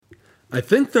I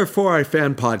Think Therefore I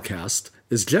Fan podcast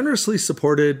is generously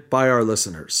supported by our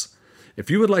listeners.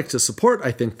 If you would like to support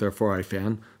I Think Therefore I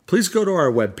Fan, please go to our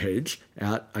webpage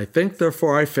at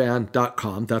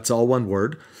ithinkthereforeifan.com. That's all one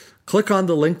word. Click on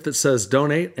the link that says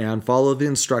donate and follow the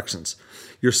instructions.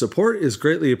 Your support is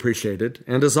greatly appreciated,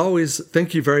 and as always,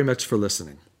 thank you very much for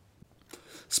listening.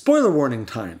 Spoiler warning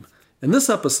time. In this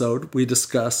episode, we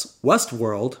discuss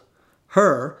Westworld,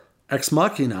 Her, Ex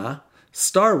Machina,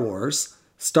 Star Wars,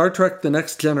 Star Trek The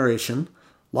Next Generation,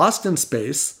 Lost in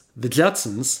Space, The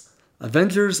Jetsons,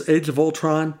 Avengers Age of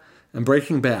Ultron, and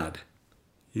Breaking Bad.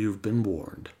 You've been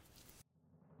warned.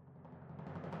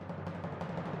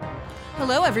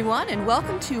 Hello, everyone, and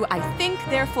welcome to I Think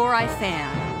Therefore I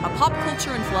Fan, a pop culture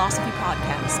and philosophy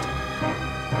podcast.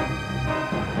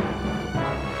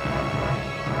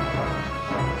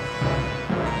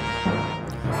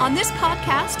 On this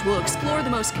podcast, we'll explore the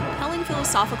most compelling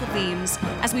philosophical themes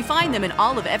as we find them in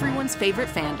all of everyone's favorite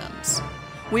fandoms.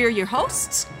 We are your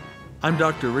hosts. I'm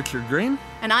Dr. Richard Green.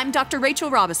 And I'm Dr.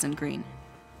 Rachel Robison Green.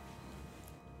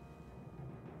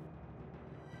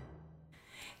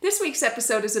 This week's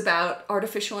episode is about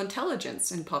artificial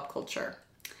intelligence in pop culture.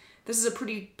 This is a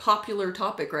pretty popular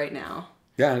topic right now.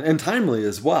 Yeah, and timely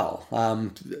as well.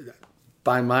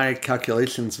 By my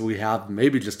calculations, we have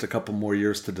maybe just a couple more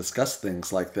years to discuss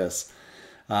things like this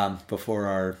before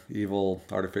our evil,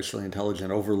 artificially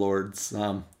intelligent overlords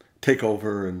take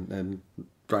over and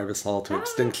drive us all to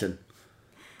extinction.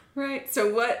 Right,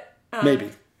 so what...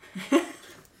 Maybe.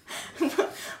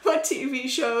 What TV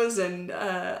shows and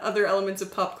other elements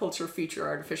of pop culture feature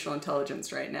artificial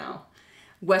intelligence right now?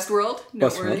 Westworld,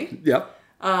 noteworthy. Westworld, yep.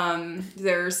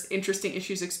 There's interesting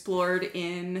issues explored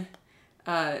in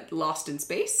Lost in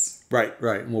Space. Right,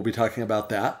 and we'll be talking about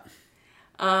that.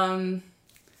 Well,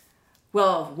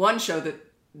 one show that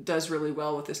does really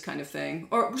well with this kind of thing,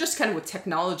 or just kind of with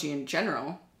technology in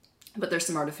general, but there's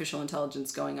some artificial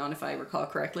intelligence going on, if I recall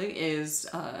correctly, is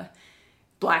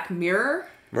Black Mirror.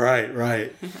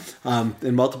 Right.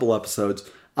 In multiple episodes.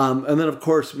 And then, of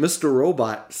course, Mr.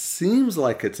 Robot seems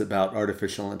like it's about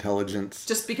artificial intelligence.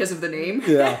 Just because of the name?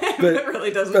 Yeah. But it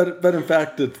really doesn't. But in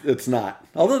fact, it's not.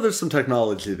 Although there's some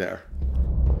technology there.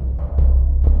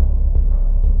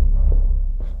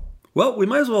 Well, we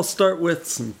might as well start with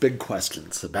some big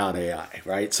questions about AI,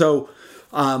 right? So,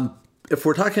 if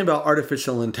we're talking about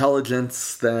artificial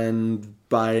intelligence, then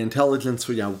by intelligence,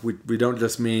 we don't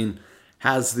just mean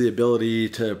has the ability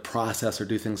to process or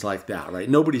do things like that, right?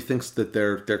 Nobody thinks that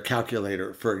their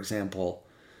calculator, for example,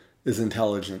 is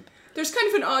intelligent. There's kind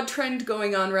of an odd trend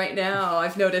going on right now.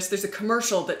 I've noticed there's a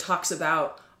commercial that talks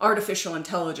about artificial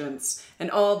intelligence and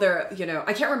all their,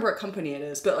 I can't remember what company it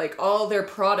is, but like all their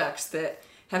products that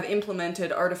have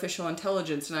implemented artificial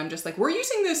intelligence. And I'm just like, we're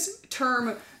using this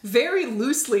term very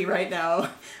loosely right now,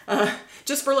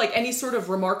 just for like any sort of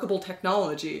remarkable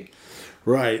technology.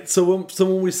 Right. So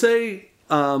when we say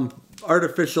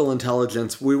artificial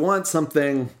intelligence, we want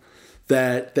something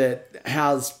that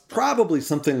has probably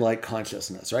something like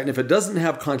consciousness, right? And if it doesn't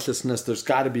have consciousness, there's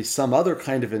got to be some other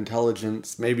kind of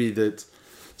intelligence, maybe that's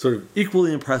sort of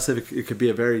equally impressive. It could be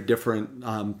a very different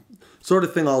sort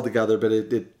of thing altogether, but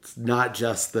it's not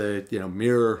just the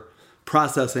mere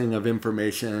processing of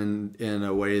information in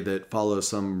a way that follows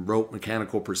some rote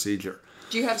mechanical procedure.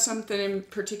 Do you have something in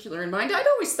particular in mind? I'd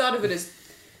always thought of it as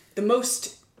the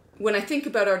most... When I think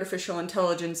about artificial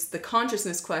intelligence, the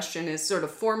consciousness question is sort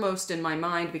of foremost in my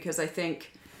mind because I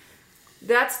think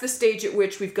that's the stage at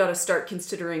which we've got to start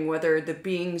considering whether the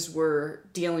beings we're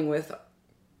dealing with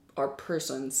are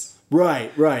persons.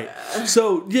 Right.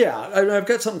 So, yeah, I've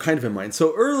got something kind of in mind.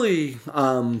 So early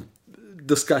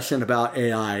discussion about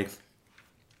AI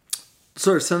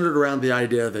sort of centered around the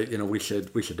idea that, we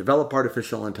should develop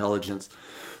artificial intelligence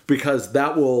because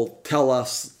that will tell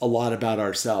us a lot about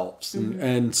ourselves. Mm-hmm.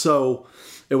 And so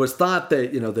it was thought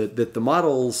that, that the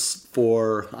models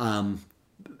for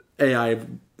AI,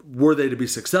 were they to be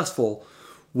successful,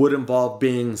 would involve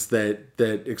beings that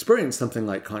experience something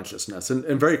like consciousness.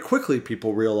 And very quickly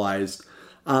people realized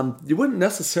you wouldn't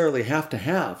necessarily have to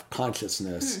have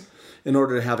consciousness in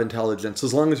order to have intelligence,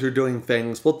 as long as you're doing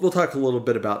things. We'll talk a little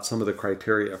bit about some of the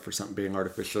criteria for something being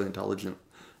artificially intelligent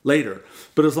later.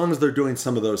 But as long as they're doing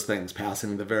some of those things,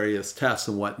 passing the various tests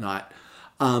and whatnot,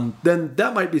 then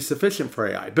that might be sufficient for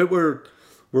AI. But we're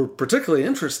particularly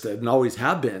interested, and always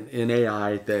have been, in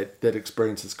AI that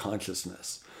experiences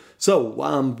consciousness. So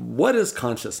what is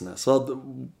consciousness?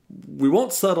 Well, we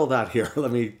won't settle that here. Let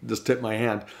me just tip my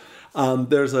hand.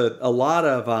 There's a lot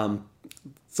of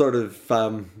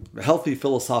healthy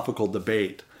philosophical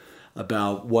debate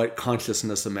about what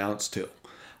consciousness amounts to.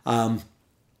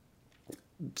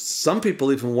 some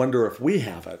people even wonder if we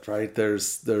have it, right?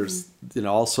 There's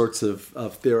all sorts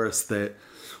of theorists that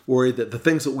worry that the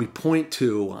things that we point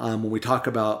to when we talk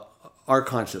about our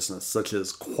consciousness, such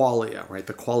as qualia, right,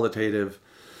 the qualitative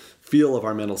feel of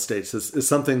our mental states, is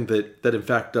something that in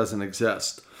fact doesn't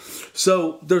exist.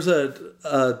 So there's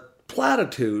a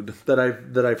platitude that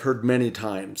I've heard many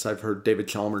times. I've heard David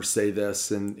Chalmers say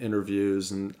this in interviews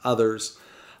and others.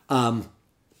 I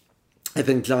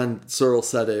think John Searle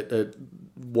said it at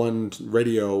one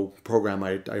radio program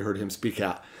I heard him speak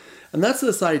at. And that's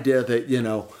this idea that,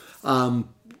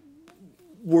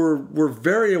 we're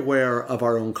very aware of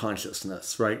our own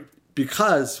consciousness, right?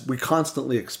 Because we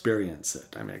constantly experience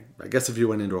it. I mean, I guess if you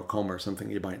went into a coma or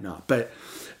something, you might not. But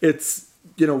it's,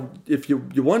 if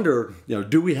you wonder,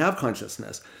 do we have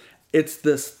consciousness? It's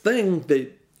this thing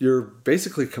that you're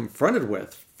basically confronted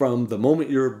with from the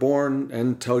moment you're born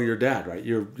until you're dead, right?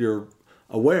 You're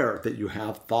aware that you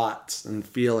have thoughts and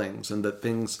feelings and that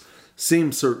things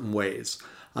seem certain ways,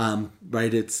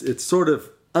 right? It's sort of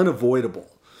unavoidable.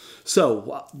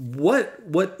 So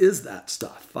what is that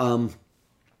stuff?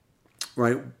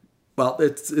 Right? Well,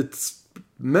 it's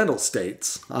mental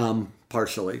states,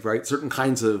 partially, right? Certain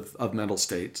kinds of mental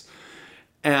states.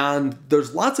 And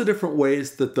there's lots of different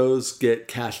ways that those get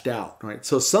cashed out, right?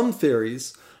 So some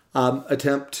theories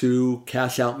attempt to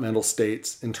cash out mental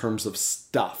states in terms of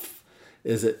stuff.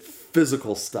 Is it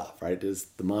physical stuff, right? Is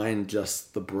the mind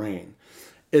just the brain?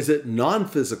 Is it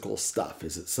non-physical stuff?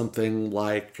 Is it something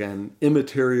like an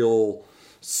immaterial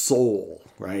soul,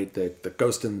 right? The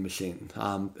ghost in the machine,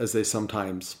 as they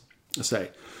sometimes say.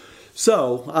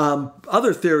 So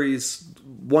other theories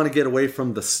want to get away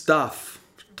from the stuff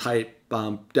type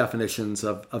definitions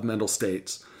of mental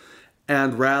states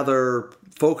and rather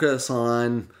focus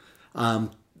on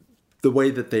the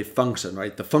way that they function,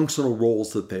 right? The functional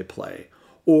roles that they play,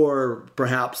 or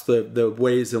perhaps the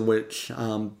ways in which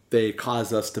they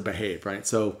cause us to behave, right?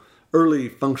 So early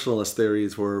functionalist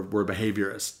theories were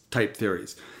behaviorist type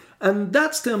theories. And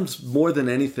that stems more than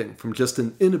anything from just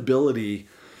an inability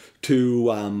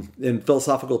to, in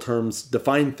philosophical terms,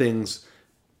 define things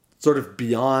sort of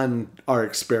beyond our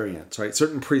experience, right?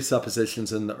 Certain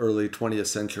presuppositions in the early 20th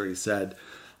century said,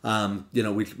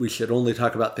 we should only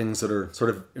talk about things that are sort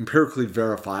of empirically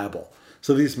verifiable.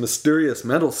 So these mysterious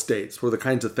mental states were the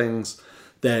kinds of things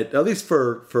that, at least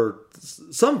for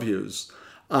some views,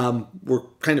 were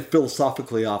kind of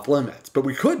philosophically off limits. But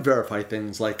we could verify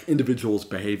things like individuals'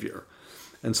 behavior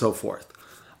and so forth.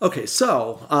 Okay,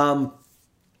 so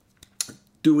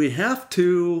do we have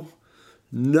to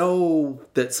know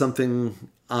that something,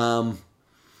 or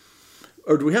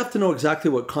do we have to know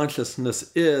exactly what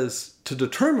consciousness is to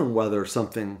determine whether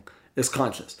something is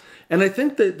conscious? And I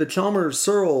think that the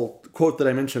Chalmers-Searle quote that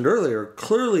I mentioned earlier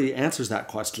clearly answers that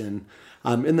question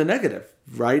in the negative,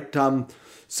 right?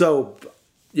 So,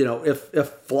 if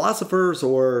philosophers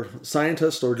or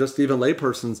scientists or just even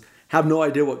laypersons have no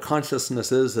idea what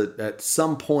consciousness is at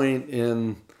some point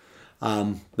in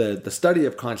the study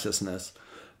of consciousness,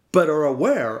 but are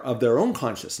aware of their own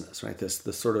consciousness, right? This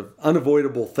sort of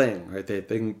unavoidable thing, right? The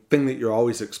thing that you're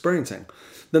always experiencing,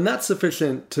 then that's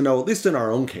sufficient to know, at least in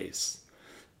our own case,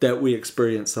 that we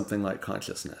experience something like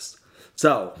consciousness.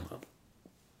 So,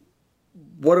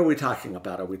 what are we talking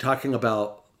about? Are we talking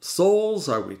about souls?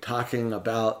 Are we talking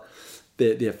about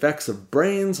the effects of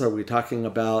brains? Are we talking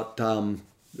about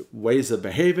ways of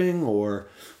behaving or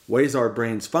ways our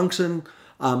brains function?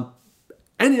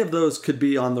 Any of those could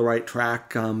be on the right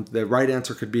track. The right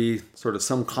answer could be sort of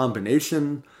some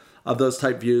combination of those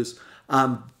type views.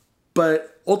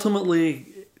 But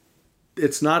ultimately,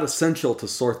 it's not essential to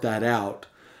sort that out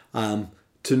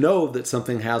to know that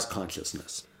something has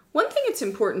consciousness. One thing it's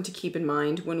important to keep in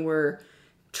mind when we're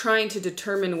trying to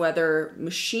determine whether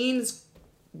machines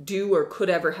do or could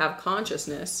ever have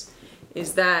consciousness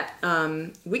is that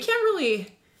we can't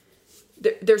really...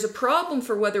 There's a problem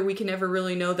for whether we can ever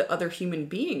really know that other human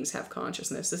beings have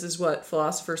consciousness. This is what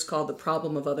philosophers call the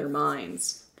problem of other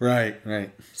minds. Right.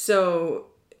 So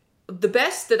the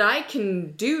best that I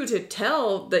can do to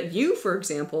tell that you, for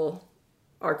example,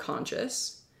 are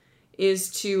conscious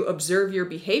is to observe your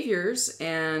behaviors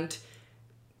and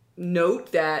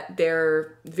note that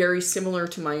they're very similar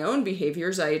to my own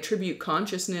behaviors. I attribute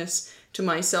consciousness to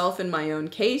myself in my own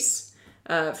case.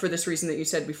 For this reason that you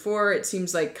said before, it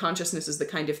seems like consciousness is the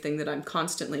kind of thing that I'm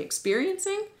constantly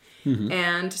experiencing. Mm-hmm.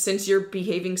 And since your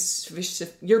behavior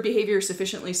is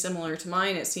sufficiently similar to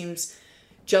mine, it seems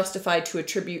justified to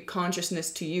attribute consciousness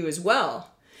to you as well.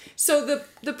 So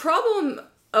the problem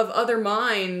of other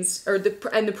minds, and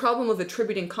the problem of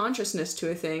attributing consciousness to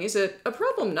a thing is a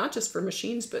problem not just for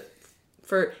machines, but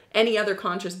for any other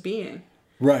conscious being.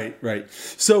 Right, right.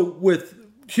 So with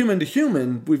human to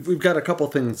human, we've got a couple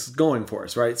things going for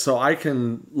us, right? So I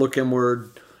can look inward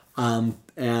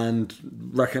and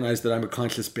recognize that I'm a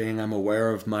conscious being. I'm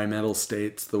aware of my mental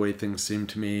states, the way things seem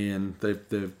to me, and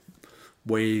the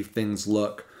way things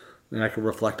look, and I can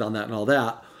reflect on that and all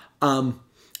that. And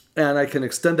I can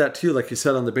extend that to you, like you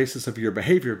said, on the basis of your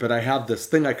behavior. But I have this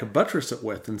thing I can buttress it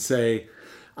with and say,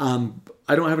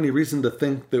 I don't have any reason to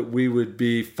think that we would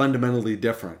be fundamentally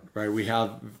different, right? We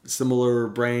have similar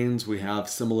brains, we have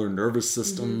similar nervous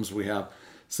systems, we have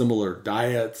similar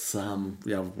diets.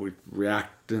 We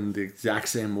react in the exact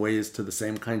same ways to the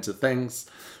same kinds of things,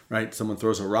 right? Someone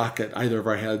throws a rock at either of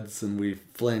our heads and we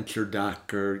flinch or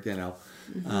duck, or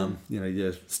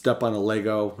you step on a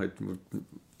Lego.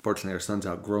 Fortunately, our son's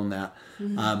outgrown that,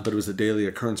 but it was a daily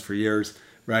occurrence for years.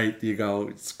 Right, you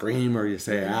go scream, or you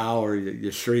say "ow," or you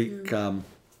shriek, and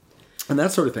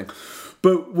that sort of thing.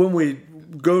 But when we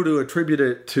go to attribute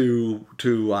it to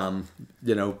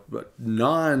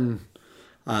non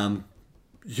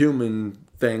human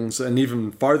things, and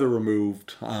even farther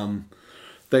removed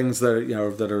things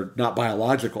that are not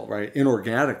biological, right,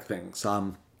 inorganic things,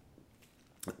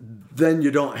 then you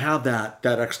don't have that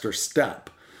extra step.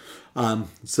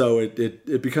 So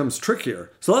it becomes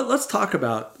trickier. So let's talk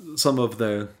about some of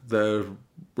the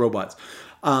robots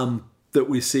that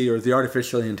we see, or the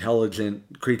artificially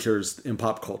intelligent creatures in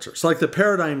pop culture. So like the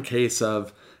paradigm case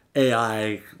of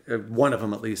AI, one of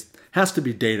them at least, has to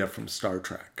be Data from Star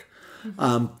Trek.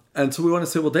 And so we want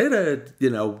to say, well, Data,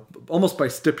 almost by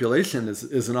stipulation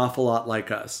is an awful lot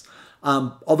like us.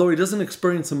 Although he doesn't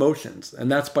experience emotions, and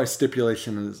that's by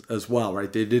stipulation as well,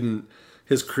 right?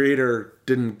 His creator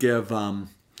didn't give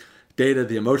Data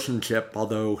the emotion chip,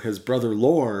 although his brother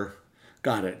Lore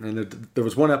got it. And there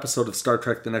was one episode of Star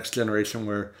Trek: The Next Generation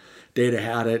where Data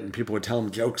had it, and people would tell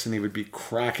him jokes, and he would be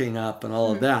cracking up and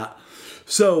all of that.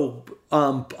 So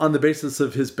on the basis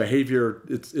of his behavior,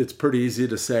 it's pretty easy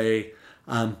to say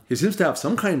he seems to have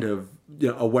some kind of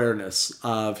awareness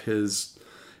of his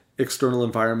external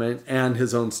environment and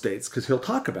his own states, because he'll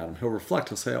talk about them. He'll reflect.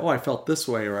 He'll say, oh, I felt this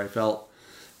way, or I felt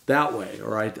that way,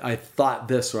 or I thought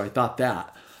this, or I thought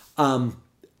that.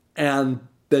 And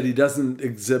that he doesn't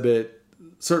exhibit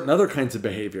certain other kinds of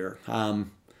behavior.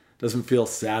 Doesn't feel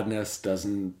sadness,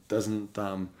 doesn't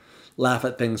laugh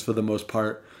at things for the most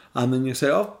part. And then you say,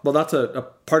 oh, well, that's a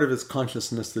part of his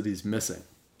consciousness that he's missing.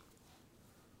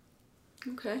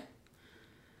 Okay.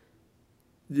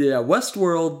 Yeah,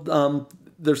 Westworld,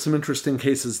 there's some interesting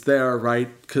cases there, right?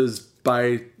 Because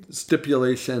by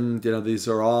stipulation, these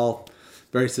are all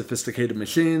very sophisticated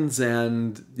machines,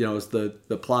 and as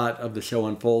the plot of the show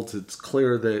unfolds, it's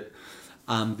clear that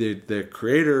the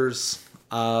creators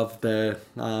of the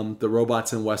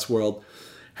robots in Westworld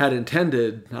had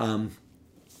intended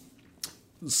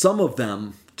some of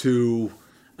them to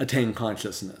attain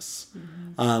consciousness,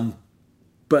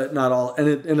 but not all. And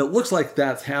it looks like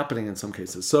that's happening in some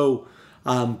cases. So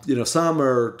some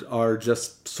are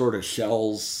just sort of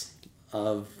shells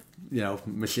of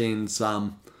machines.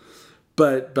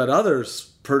 But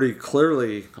others pretty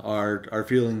clearly are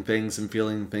feeling things, and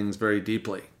feeling things very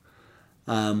deeply.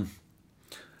 I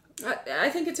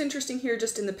think it's interesting here,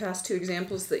 just in the past two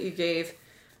examples that you gave,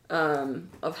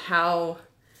 of how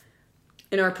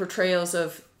in our portrayals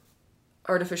of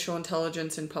artificial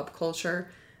intelligence in pop culture,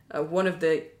 one of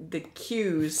the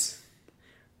cues,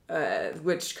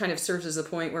 which kind of serves as a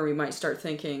point where we might start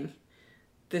thinking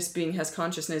this being has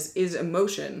consciousness, is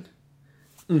emotion.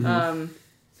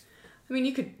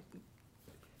 You could.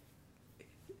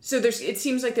 So it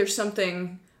seems like there's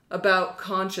something about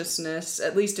consciousness,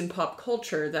 at least in pop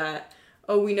culture, that,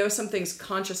 we know something's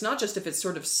conscious, not just if it's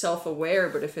sort of self-aware,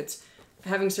 but if it's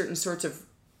having certain sorts of,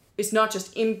 it's not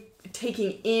just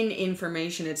taking in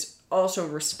information, it's also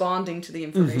responding to the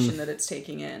information that it's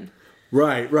taking in.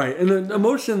 Right. And then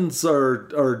emotions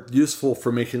are useful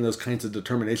for making those kinds of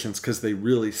determinations because they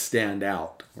really stand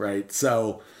out, right?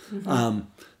 So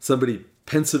somebody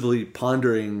pensively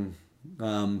pondering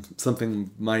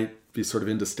something might be sort of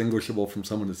indistinguishable from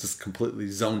someone that's just completely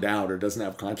zoned out or doesn't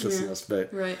have consciousness.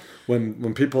 But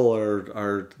when people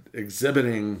are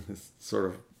exhibiting this sort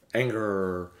of anger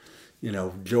or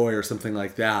joy or something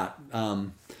like that,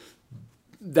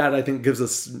 that I think gives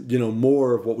us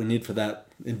more of what we need for that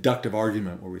inductive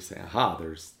argument where we say, aha,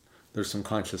 there's some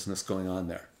consciousness going on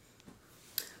there.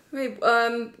 Right.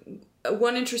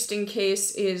 One interesting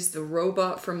case is the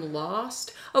robot from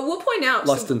Lost. We'll point out...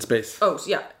 Lost in Space. Oh,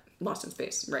 yeah. Lost in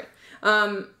Space, right.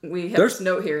 We have There's- this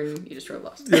note here, and you just wrote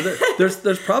Lost. Yeah,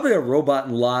 there's probably a robot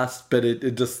in Lost, but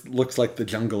it just looks like The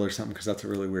Jungle or something because that's a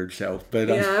really weird show. But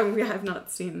Yeah, we have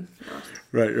not seen Lost.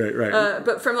 right.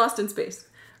 But from Lost in Space,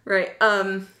 right.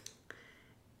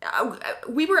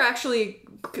 We were actually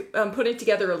putting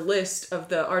together a list of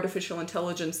the artificial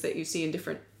intelligence that you see in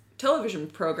different television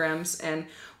programs, and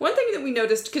one thing that we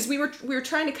noticed, because we were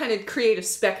trying to kind of create a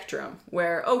spectrum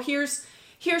where,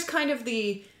 here's kind of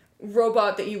the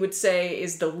robot that you would say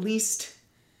is the least,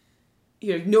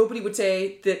 nobody would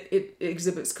say that it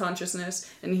exhibits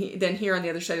consciousness, and then here on the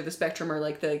other side of the spectrum are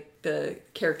like the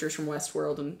characters from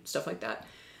Westworld and stuff like that.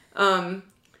 And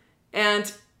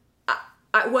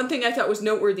one thing I thought was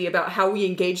noteworthy about how we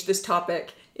engaged this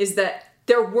topic is that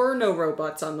there were no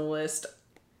robots on the list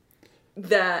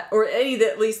or any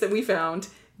that at least that we found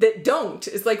that don't.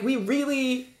 It's like, we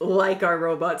really like our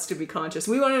robots to be conscious.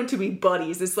 We want them to be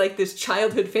buddies. It's like this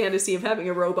childhood fantasy of having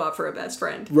a robot for a best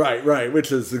friend. Right,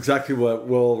 which is exactly what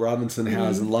Will Robinson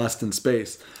has in Lost in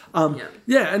Space.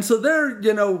 And so there,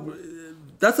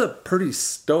 that's a pretty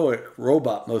stoic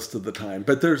robot most of the time.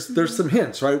 But there's some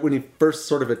hints, right? When he first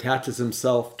sort of attaches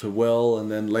himself to Will and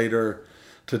then later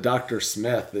to Dr.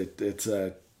 Smith, it's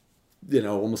a,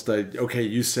 almost a, okay,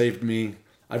 you saved me,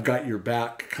 I've got your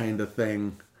back kind of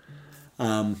thing.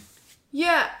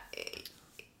 Yeah,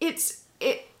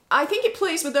 I think it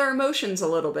plays with our emotions a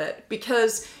little bit,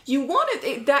 because you want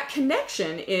it, that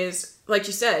connection is, like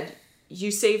you said, you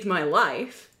saved my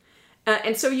life.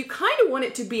 And so you kind of want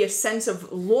it to be a sense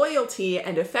of loyalty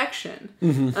and affection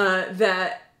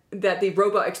that the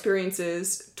robot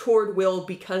experiences toward Will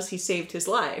because he saved his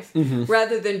life,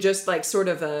 rather than just like sort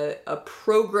of a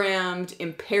programmed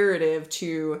imperative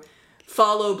to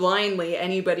follow blindly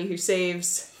anybody who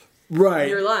saves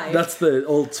your life. That's the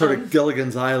old sort of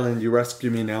Gilligan's Island, you rescue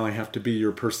me, now I have to be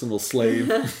your personal slave.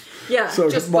 Yeah, so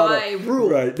just by rule.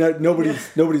 Right,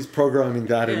 nobody's programming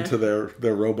that into their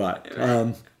robot.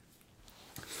 Right.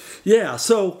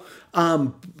 So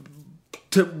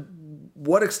to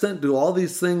what extent do all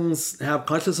these things have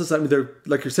consciousness? I mean, they're,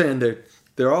 like you're saying,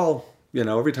 they're all,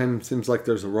 every time it seems like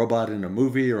there's a robot in a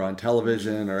movie or on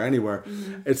television or anywhere,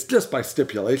 it's just by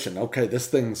stipulation. Okay, this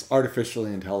thing's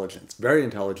artificially intelligent, very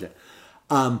intelligent.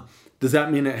 Does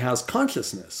that mean it has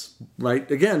consciousness, right?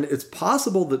 Again, it's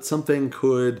possible that something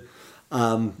could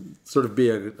sort of be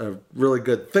a really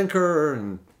good thinker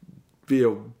and be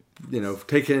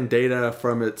take in data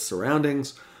from its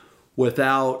surroundings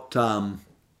without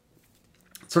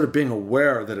sort of being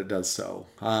aware that it does so.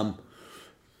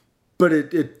 But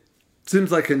it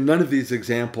seems like in none of these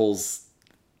examples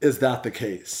is that the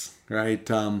case, right?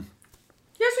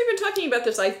 Yes, we've been talking about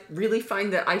this. I really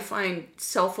find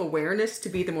self-awareness to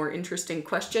be the more interesting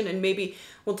question, and maybe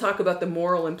we'll talk about the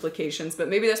moral implications, but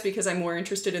maybe that's because I'm more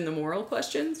interested in the moral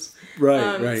questions.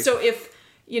 Right. So if,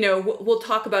 we'll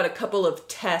talk about a couple of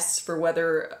tests for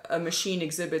whether a machine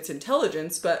exhibits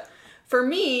intelligence, but for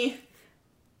me,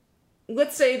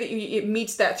 let's say that it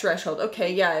meets that threshold.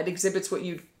 Okay, yeah, it exhibits what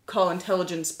you'd call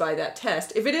intelligence by that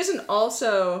test. If it doesn't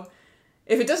also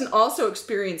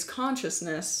experience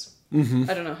consciousness,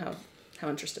 I don't know how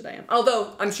interested I am.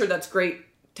 Although I'm sure that's great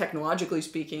technologically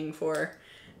speaking for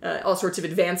all sorts of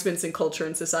advancements in culture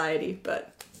and society,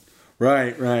 but...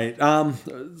 Right.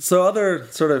 So other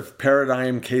sort of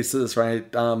paradigm cases, right?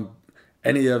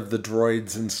 Any of the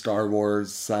droids in Star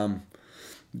Wars, I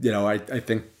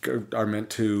think are meant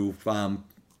to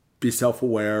be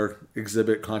self-aware,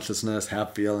 exhibit consciousness,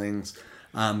 have feelings,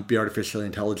 be artificially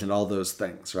intelligent, all those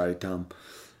things, right?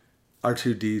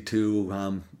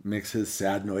 R2-D2 makes his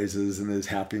sad noises and his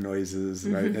happy noises,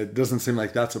 right? It doesn't seem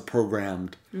like that's a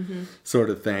programmed sort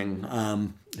of thing.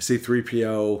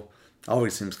 C-3PO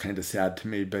always seems kind of sad to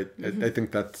me, but I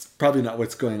think that's probably not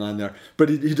what's going on there. But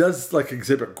he does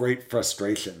exhibit great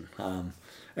frustration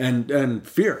and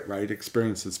fear, right?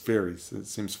 Experiences fear. It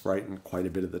seems frightened quite a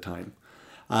bit of the time.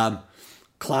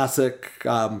 Classic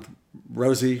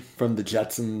Rosie from the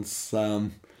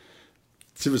Jetsons.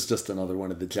 She was just another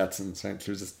one of the Jetsons, right?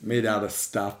 She was just made out of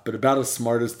stuff, but about as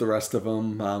smart as the rest of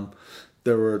them.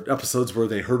 There were episodes where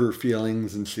they hurt her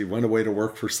feelings and she went away to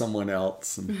work for someone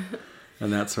else and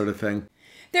that sort of thing.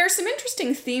 There are some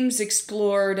interesting themes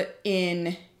explored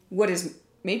in what is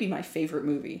maybe my favorite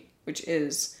movie, which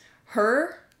is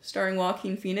Her, starring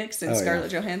Joaquin Phoenix and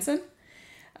Scarlett Johansson.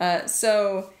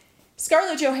 So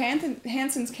Scarlett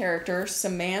Johansson's character,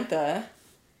 Samantha,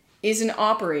 is an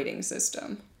operating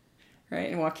system,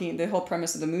 right? And the whole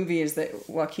premise of the movie is that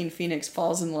Joaquin Phoenix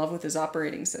falls in love with his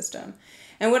operating system.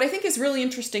 And what I think is really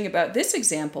interesting about this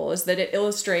example is that it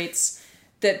illustrates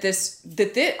that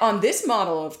on this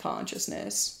model of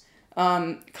consciousness,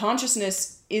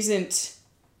 consciousness isn't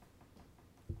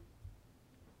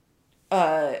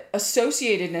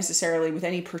associated necessarily with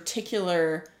any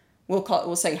particular,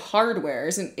 we'll say hardware,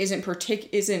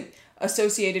 isn't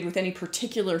associated with any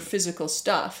particular physical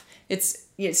stuff. It's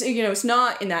it's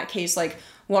not in that case like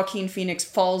Joaquin Phoenix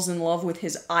falls in love with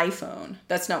his iPhone.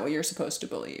 That's not what you're supposed to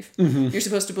believe. Mm-hmm. You're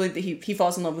supposed to believe that he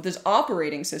falls in love with his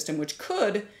operating system, which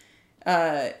could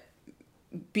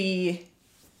be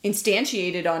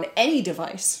instantiated on any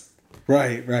device.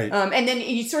 Right. And then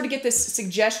you sort of get this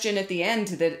suggestion at the end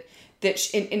that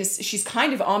she's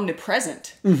kind of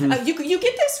omnipresent. Mm-hmm. You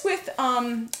get this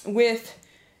with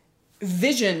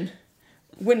Vision.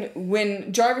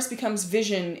 When Jarvis becomes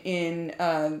Vision in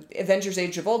Avengers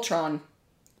Age of Ultron,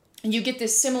 you get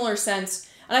this similar sense,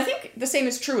 and I think the same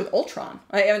is true with Ultron.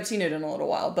 I haven't seen it in a little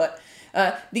while, but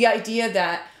the idea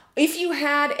that if you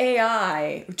had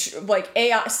AI, like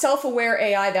AI, self-aware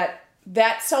AI,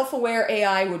 that self-aware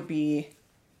AI would be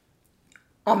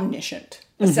omniscient,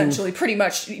 essentially, pretty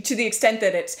much, to the extent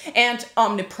that and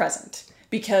omnipresent,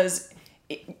 because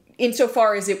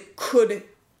insofar as it could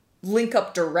link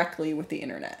up directly with the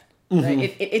internet,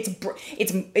 right?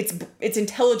 Its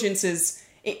intelligence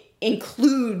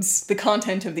includes the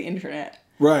content of the internet.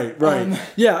 Right.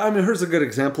 Yeah, I mean, here's a good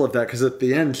example of that, because at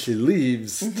the end she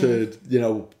leaves to,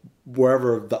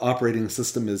 wherever the operating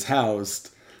system is housed,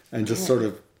 and just sort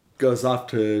of goes off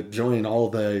to join all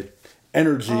the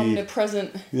energy.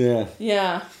 Omnipresent. Yeah.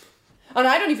 Yeah. And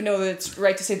I don't even know that it's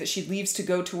right to say that she leaves to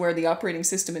go to where the operating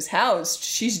system is housed.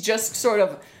 She's just sort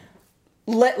of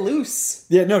let loose.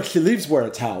 Yeah, no, she leaves where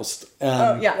it's housed.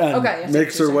 And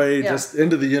makes her way just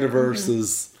into the universe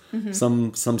as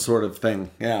some sort of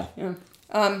thing. Yeah.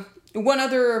 One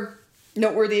other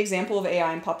noteworthy example of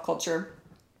AI in pop culture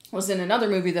was in another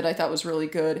movie that I thought was really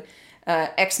good,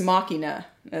 Ex Machina,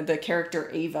 the character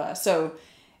Ava. So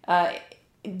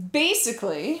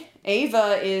basically,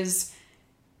 Ava is...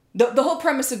 The whole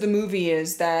premise of the movie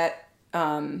is that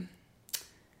Ava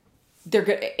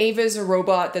is a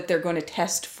robot that they're going to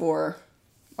test for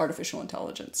artificial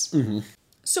intelligence. Mm-hmm.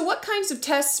 So what kinds of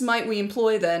tests might we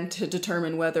employ then to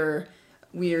determine whether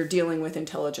we are dealing with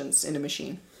intelligence in a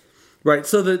machine? Right.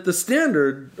 So the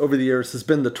standard over the years has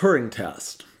been the Turing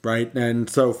test, right? And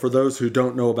so for those who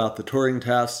don't know about the Turing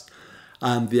test,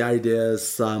 the idea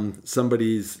is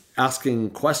somebody's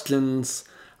asking questions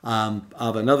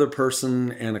of another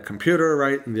person and a computer,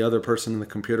 right? And the other person and the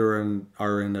computer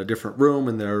are in a different room,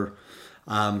 and they're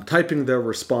typing their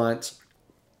response.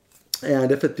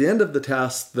 And if at the end of the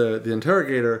test, the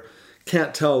interrogator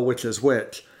can't tell which is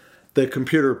which, the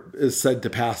computer is said to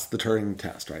pass the Turing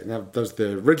test, right? Now, there's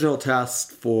the original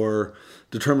test for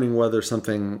determining whether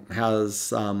something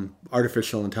has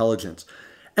artificial intelligence.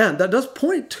 And that does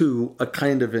point to a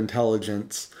kind of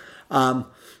intelligence,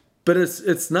 but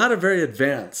it's not a very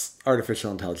advanced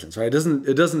artificial intelligence, right?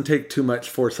 It doesn't take too much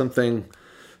for something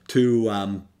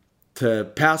to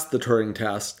pass the Turing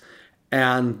test,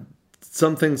 and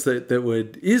some things that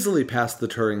would easily pass the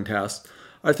Turing test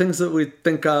are things that we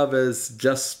think of as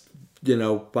just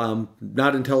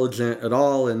not intelligent at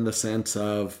all, in the sense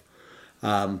of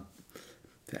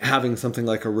having something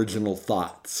like original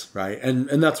thoughts, right?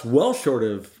 And that's well short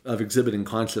of exhibiting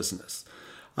consciousness.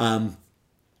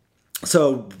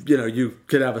 So, you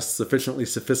could have a sufficiently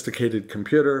sophisticated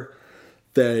computer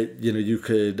that, you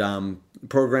could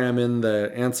program in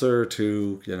the answer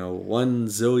to, 1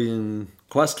 zillion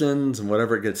questions, and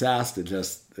whatever it gets asked, it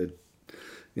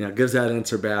gives that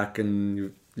answer back,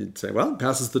 and you'd say, well, it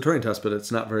passes the Turing test, but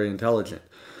it's not very intelligent.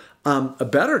 A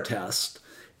better test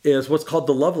is what's called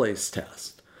the Lovelace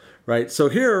test, right? So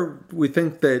here we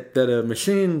think that a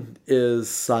machine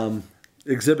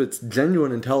exhibits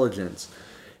genuine intelligence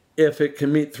if it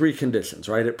can meet 3 conditions,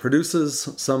 right? It produces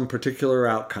some particular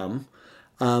outcome,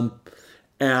 and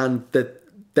that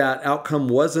outcome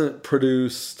wasn't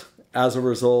produced as a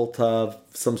result of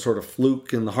some sort of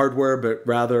fluke in the hardware, but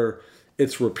rather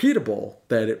it's repeatable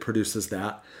that it produces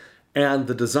that. And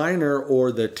the designer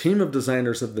or the team of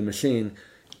designers of the machine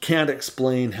can't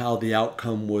explain how the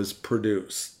outcome was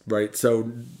produced, right?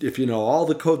 So if you know all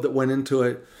the code that went into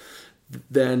it,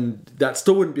 then that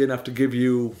still wouldn't be enough to give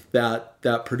you that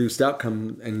produced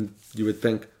outcome. And you would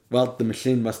think, well, the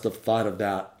machine must have thought of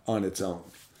that on its own.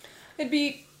 It'd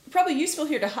be probably useful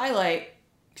here to highlight,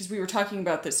 because we were talking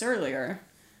about this earlier,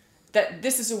 that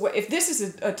if this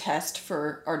is a test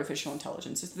for artificial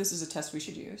intelligence, if this is a test we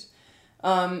should use,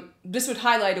 this would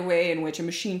highlight a way in which a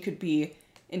machine could be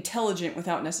intelligent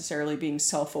without necessarily being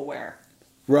self-aware.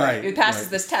 Right. It passes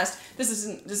this test. This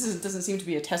doesn't seem to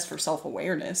be a test for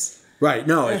self-awareness. Right.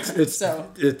 No, it's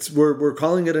So- we're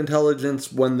calling it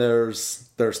intelligence when there's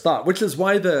thought, which is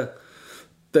why the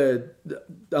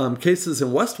cases in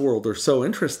Westworld are so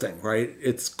interesting, right?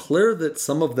 It's clear that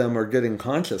some of them are getting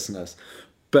consciousness,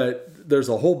 but there's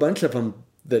a whole bunch of them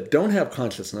that don't have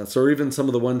consciousness, or even some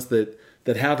of the ones that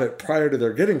have it prior to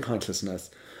their getting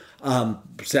consciousness,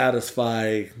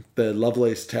 satisfy the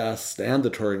Lovelace test and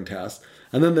the Turing test.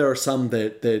 And then there are some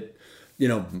that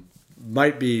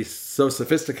might be so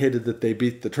sophisticated that they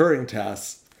beat the Turing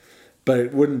test, but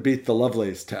it wouldn't beat the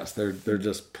Lovelace test. They're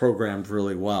just programmed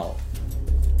really well.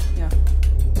 Yeah.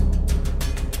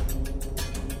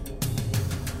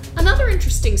 Another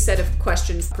interesting set of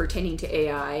questions pertaining to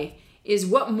AI is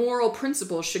what moral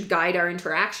principles should guide our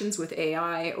interactions with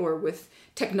AI or with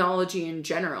technology in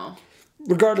general?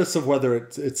 Regardless of whether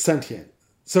it's sentient.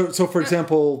 So for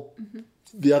example,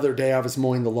 the other day I was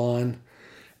mowing the lawn,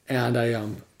 and I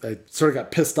sort of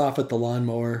got pissed off at the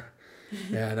lawnmower,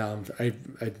 and I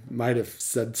might have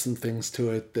said some things to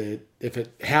it that if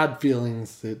it had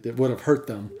feelings, it would have hurt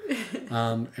them.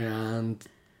 And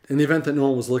in the event that no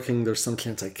one was looking, there's some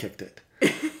chance I kicked it.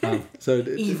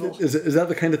 Evil. Is that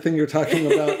the kind of thing you're talking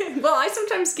about? Well, I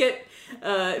sometimes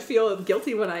feel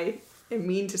guilty when I am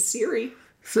mean to Siri.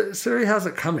 Siri has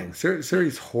it coming.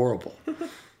 Siri's horrible. No,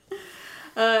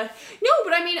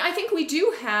 but I mean, I think we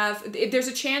do there's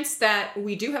a chance that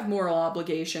we do have moral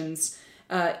obligations,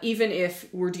 even if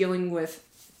we're dealing with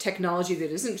technology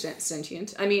that isn't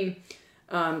sentient. I mean,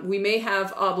 we may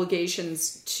have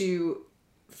obligations to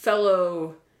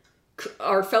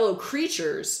our fellow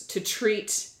creatures to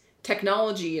treat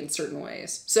technology in certain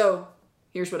ways. So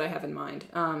here's what I have in mind.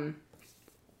 On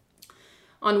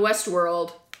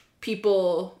Westworld,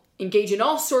 people engage in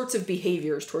all sorts of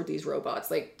behaviors toward these robots,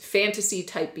 like fantasy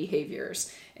type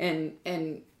behaviors. And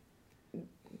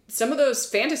some of those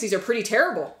fantasies are pretty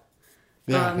terrible.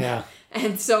 Yeah.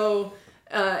 And so,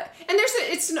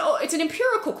 it's an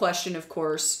empirical question, of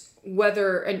course,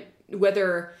 whether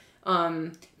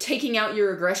taking out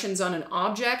your aggressions on an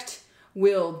object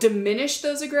will diminish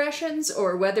those aggressions,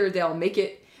 or whether they'll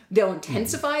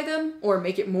intensify them, or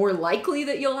make it more likely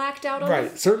that you'll act out on them.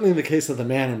 Right. Certainly in the case of the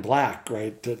Man in Black,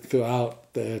 right,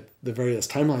 throughout the various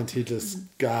timelines, he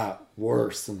just got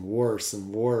worse and worse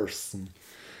and worse, and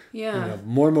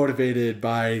more motivated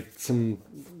by some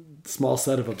small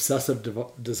set of obsessive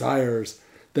desires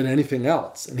than anything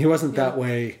else. And he wasn't that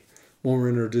way when we're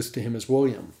introduced to him as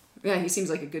William. Yeah, he seems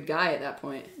like a good guy at that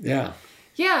point. Yeah.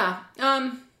 Yeah.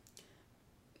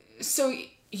 So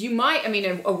you might, a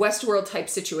Westworld type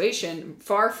situation,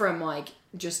 far from like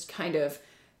just kind of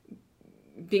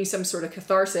being some sort of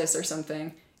catharsis or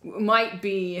something, might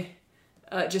be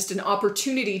just an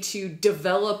opportunity to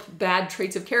develop bad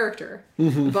traits of character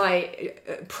by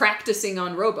practicing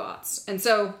on robots. And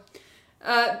so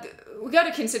we got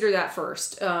to consider that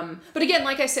first. But again,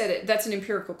 like I said, that's an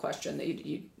empirical question that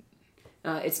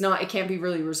it can't be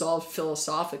really resolved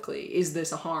philosophically. Is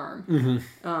this a harm?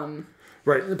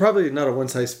 Right. Probably not a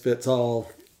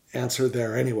one-size-fits-all answer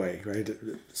there anyway, right?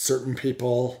 Certain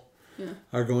people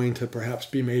are going to perhaps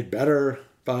be made better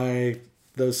by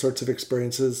those sorts of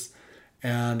experiences,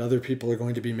 and other people are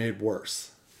going to be made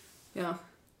worse. Yeah.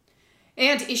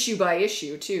 And issue by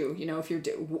issue, too.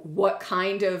 If what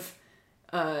kind of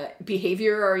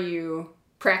behavior are you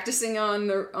practicing on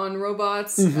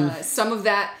robots? Some of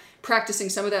that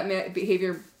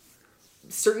behavior,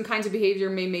 certain kinds of behavior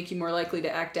may make you more likely to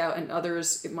act out, and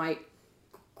others it might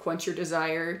quench your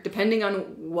desire, depending on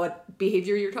what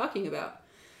behavior you're talking about.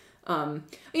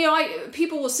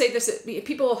 People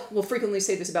will frequently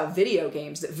say this about video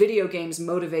games, that video games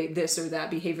motivate this or that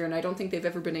behavior, and I don't think they've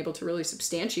ever been able to really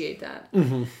substantiate that.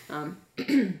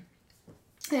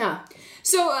 Yeah.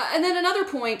 So, and then another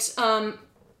point,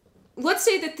 let's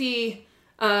say that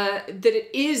that it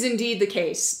is indeed the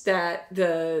case that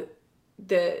the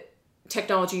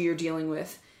technology you're dealing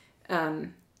with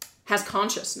has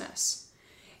consciousness.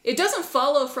 It doesn't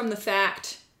follow from the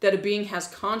fact that a being has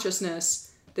consciousness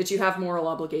that you have moral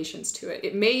obligations to it.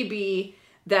 It may be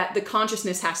that the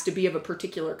consciousness has to be of a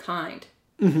particular kind.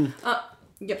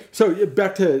 Yep. So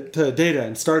back to Data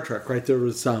and Star Trek, right? There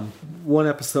was one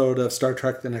episode of Star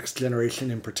Trek: The Next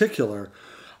Generation in particular,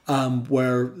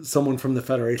 where someone from the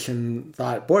Federation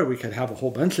thought, boy, we could have a whole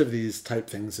bunch of these type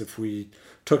things if we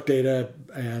took data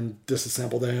and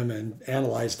disassembled them and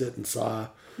analyzed it and saw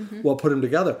what put them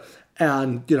together.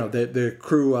 And, the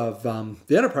crew of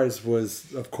the Enterprise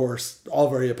was, of course, all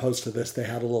very opposed to this. They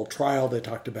had a little trial. They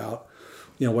talked about,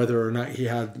 whether or not he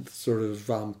had sort of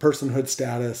personhood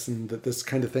status and that this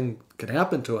kind of thing could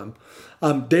happen to him.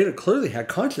 Data clearly had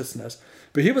consciousness,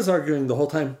 but he was arguing the whole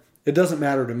time, it doesn't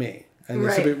matter to me. And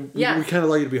Right. so we kind of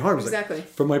like it to be harm. It's Exactly. like,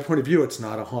 from my point of view, it's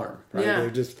not a harm. Right? Yeah.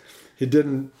 He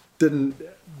didn't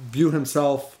view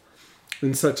himself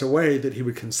in such a way that he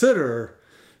would consider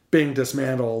being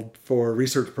dismantled for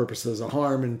research purposes a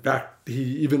harm. In fact, he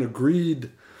even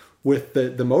agreed with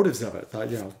the motives of it.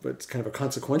 Thought, it's kind of a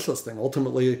consequentialist thing.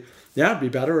 Ultimately, it'd be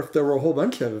better if there were a whole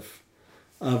bunch of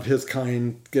his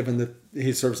kind, given that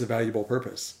he serves a valuable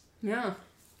purpose. Yeah.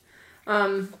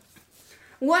 One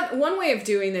way of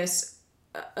doing this,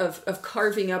 of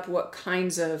carving up what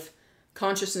kinds of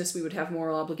consciousness we would have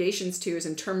moral obligations to, is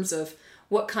in terms of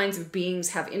what kinds of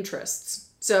beings have interests.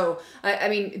 So, I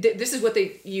mean, this is what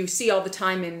you see all the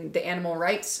time in the animal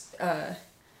rights,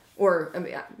 or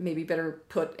maybe better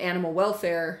put, animal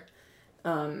welfare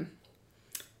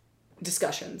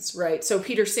discussions, right? So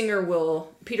Peter Singer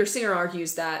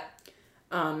argues that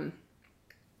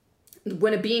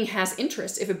when a being has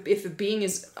interests, if a being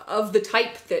is of the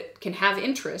type that can have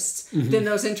interests, then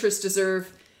those interests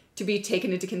deserve to be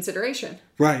taken into consideration.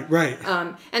 Right.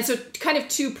 And so kind of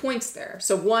 2 points there.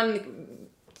 So one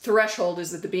threshold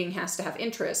is that the being has to have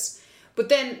interests, but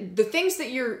then the things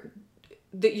that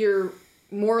you're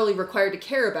morally required to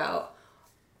care about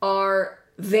are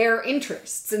their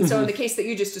interests. And so in the case that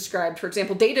you just described, for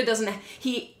example, Data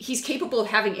he's capable of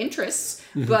having interests,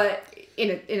 but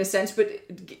in a sense, but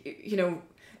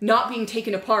not being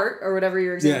taken apart, or whatever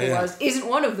your example was, isn't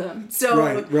one of them. So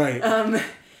right.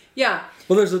 Yeah.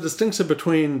 Well, there's a distinction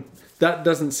between that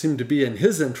doesn't seem to be in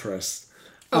his interest.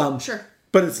 Sure.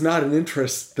 But it's not an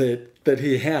interest that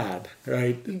he had,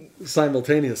 right?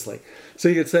 Simultaneously. So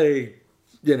you could say,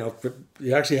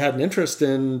 you actually had an interest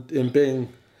in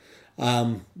being,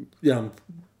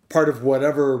 part of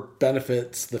whatever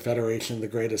benefits the Federation the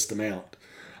greatest amount.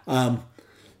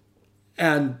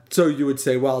 And so you would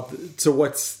say, well, so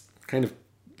what's kind of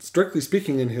strictly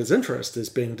speaking in his interest is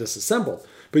being disassembled.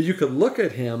 But you could look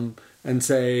at him and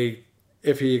say,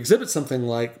 if he exhibits something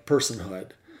like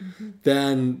personhood,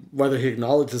 then whether he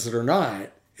acknowledges it or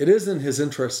not, it is in his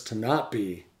interest to not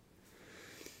be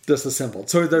disassembled.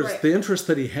 So there's the interest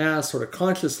that he has sort of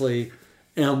consciously,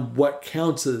 and what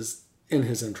counts as in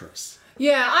his interest.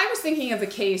 Yeah, I was thinking of a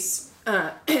case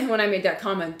when I made that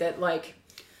comment that, like,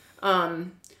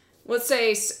 let's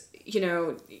say,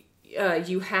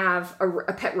 you have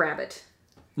a pet rabbit.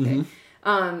 Okay?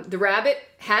 The rabbit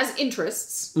has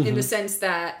interests in the sense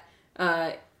that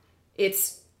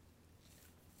it's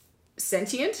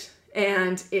sentient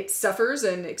and it suffers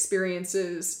and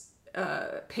experiences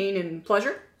pain and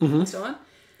pleasure and so on.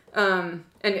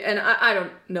 And I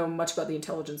don't know much about the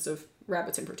intelligence of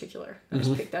rabbits in particular. I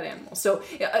just picked that animal. So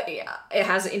it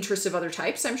has interests of other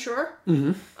types, I'm sure.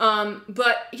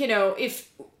 But, if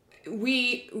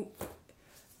we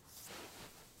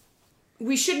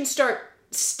shouldn't start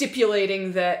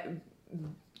stipulating that,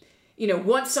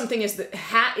 once something is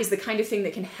the kind of thing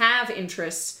that can have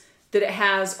interests, that it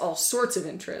has all sorts of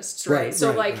interests, right?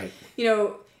 So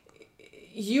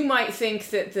you might think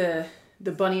that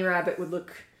the bunny rabbit would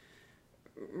look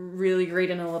really great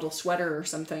in a little sweater or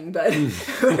something, but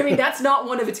I mean, that's not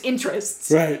one of its interests.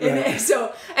 Right.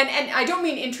 So, and I don't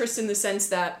mean interest in the sense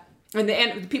that, and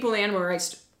the people in the animal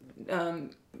rights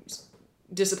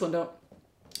discipline don't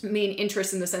mean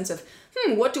interest in the sense of,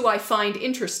 what do I find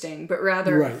interesting, but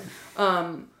rather,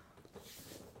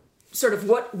 sort of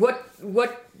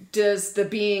what does the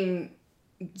being's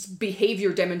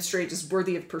behavior demonstrate as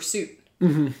worthy of pursuit?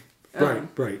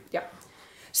 Right. Yeah.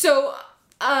 So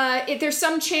if there's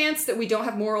some chance that we don't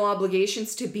have moral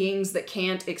obligations to beings that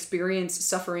can't experience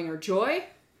suffering or joy.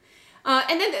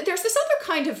 And then there's this other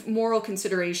kind of moral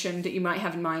consideration that you might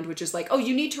have in mind, which is like,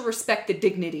 you need to respect the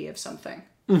dignity of something,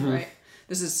 right?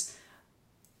 This is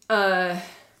where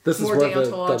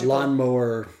the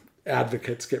lawnmower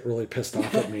advocates get really pissed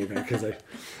off at me because I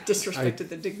disrespected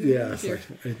the dignity of your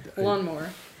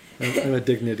lawnmower. I'm a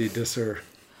dignity disser.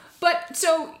 But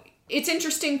so it's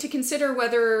interesting to consider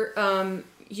whether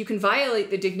you can violate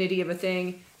the dignity of a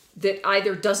thing that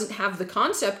either doesn't have the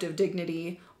concept of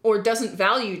dignity or doesn't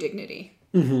value dignity.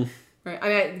 Right? I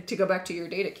mean, to go back to your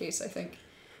Data case, I think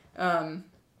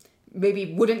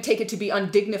maybe wouldn't take it to be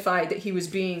undignified that he was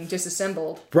being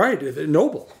disassembled. Right,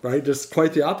 noble, right? Just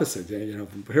quite the opposite.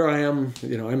 Here I am,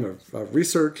 I'm a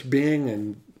research being,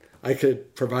 and I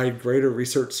could provide greater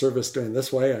research service doing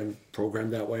this way. I'm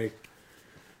programmed that way.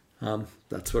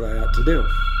 That's what I ought to do.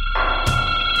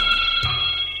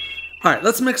 All right,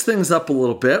 let's mix things up a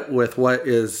little bit with what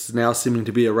is now seeming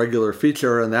to be a regular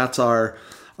feature, and that's our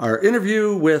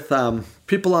interview with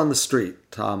people on the street,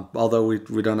 although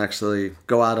we don't actually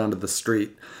go out onto the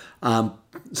street.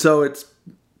 So it's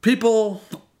people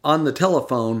on the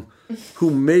telephone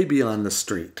who may be on the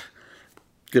street.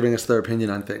 giving us their opinion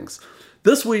on things.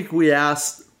 This week we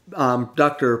asked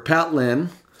Dr. Pat Lynn,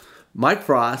 Mike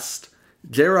Frost,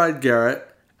 J. Rod Garrett,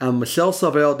 and Michelle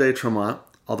Sauvel de Tremont,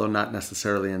 although not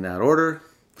necessarily in that order,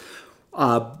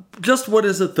 just what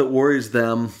is it that worries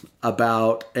them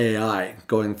about AI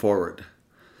going forward?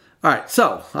 All right,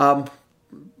 so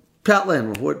Pat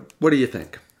Lynn, what do you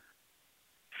think?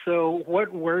 So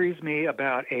what worries me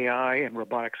about AI and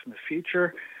robotics in the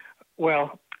future?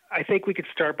 Well, I think we could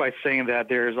start by saying that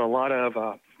there's a lot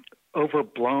of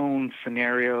overblown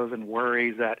scenarios and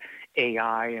worries that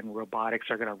AI and robotics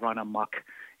are going to run amok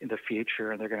in the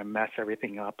future and they're going to mess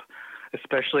everything up.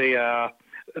 Especially,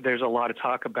 there's a lot of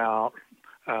talk about,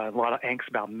 a lot of angst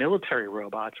about military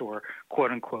robots or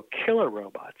quote unquote killer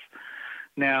robots.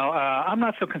 Now, I'm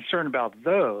not so concerned about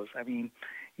those. I mean,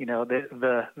 you know,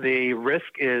 the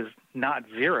risk is not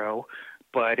zero,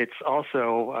 but it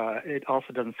also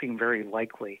doesn't seem very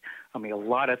likely. I mean, a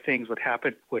lot of things would have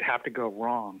to go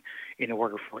wrong in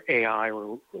order for AI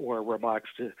or robotics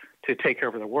to take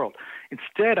over the world.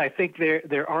 Instead, I think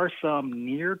there are some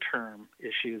near-term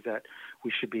issues that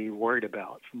we should be worried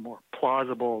about, some more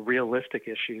plausible, realistic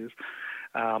issues.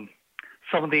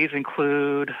 Some of these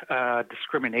include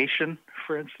discrimination,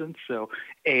 for instance. So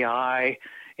AI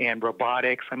and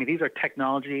robotics. I mean, these are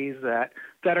technologies that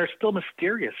are still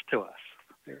mysterious to us,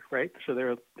 right? So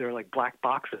they're like black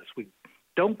boxes. We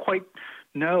don't quite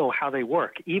know how they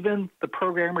work. Even the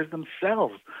programmers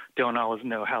themselves don't always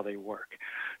know how they work.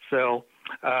 So,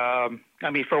 I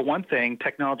mean, for one thing,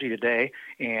 technology today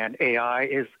and AI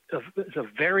is a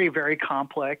very, very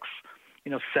complex,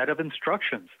 set of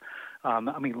instructions.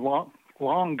 I mean, long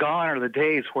gone are the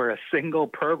days where a single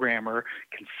programmer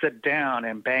can sit down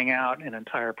and bang out an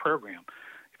entire program.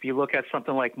 If you look at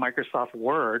something like Microsoft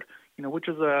Word, which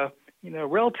is a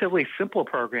relatively simple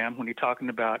program when you're talking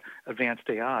about advanced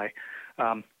AI,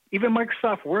 even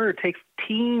Microsoft Word takes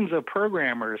teams of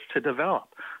programmers to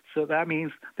develop. So that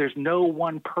means there's no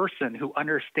one person who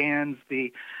understands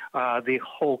the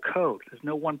whole code. There's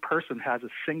no one person who has a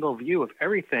single view of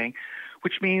everything,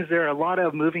 which means there are a lot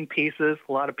of moving pieces,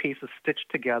 a lot of pieces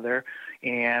stitched together,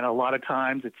 and a lot of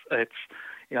times it's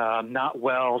not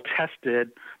well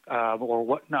tested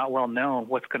or not well known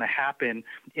what's going to happen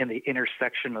in the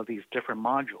intersection of these different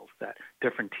modules that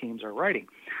different teams are writing.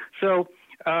 So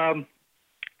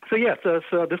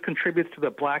this contributes to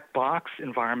the black box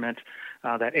environment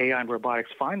that AI and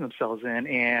robotics find themselves in,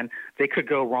 and they could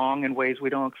go wrong in ways we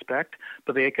don't expect,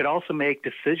 but they could also make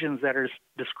decisions that are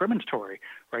discriminatory,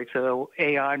 right? So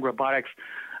AI and robotics,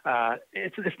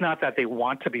 it's not that they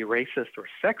want to be racist or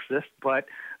sexist, but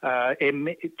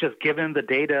just given the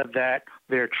data that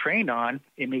they're trained on,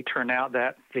 it may turn out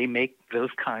that they make those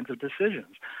kinds of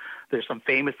decisions. There's some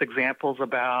famous examples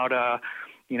about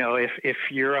if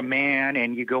you're a man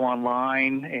and you go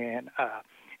online and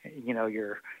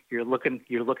you're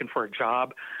looking for a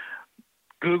job,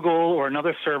 Google or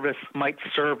another service might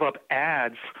serve up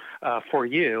ads for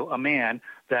you, a man,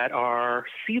 that are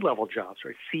C-level jobs,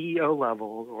 right? CEO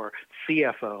level or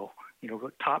CFO,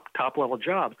 top level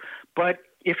jobs. But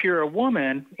if you're a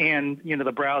woman and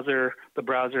the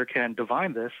browser can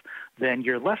divine this, then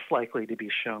you're less likely to be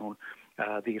shown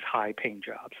these high-paying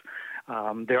jobs.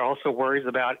 There are also worries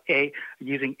about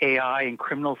using AI in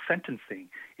criminal sentencing.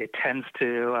 It tends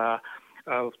to,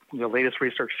 latest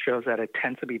research shows that it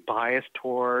tends to be biased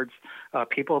towards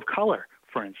people of color,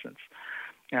 for instance.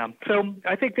 So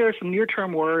I think there are some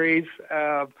near-term worries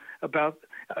about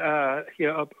AI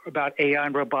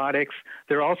and robotics.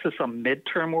 There are also some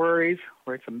mid-term worries,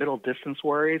 right? Some middle-distance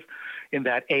worries, in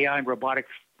that AI and robotics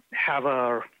have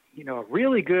a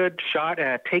really good shot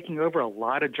at taking over a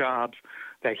lot of jobs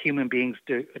that human beings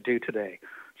do today.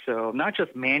 So not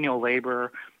just manual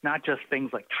labor, not just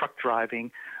things like truck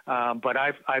driving, but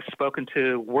I've spoken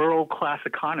to world-class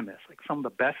economists, like some of the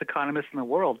best economists in the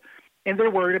world, and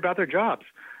they're worried about their jobs.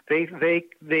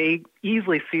 They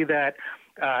easily see that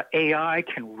AI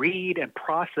can read and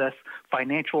process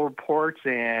financial reports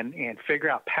and figure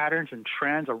out patterns and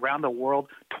trends around the world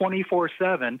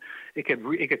 24/7. It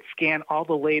could scan all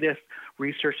the latest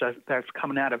research that's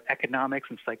coming out of economics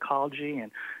and psychology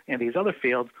and these other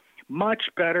fields much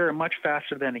better and much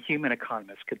faster than a human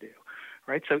economist could do,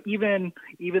 right? So even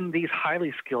these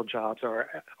highly skilled jobs are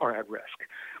at risk.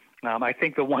 I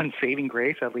think the one saving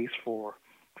grace, at least for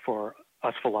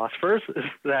us philosophers, is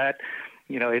that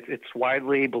it's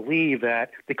widely believed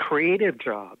that the creative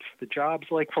jobs, the jobs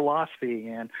like philosophy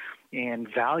and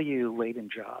value-laden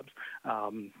jobs,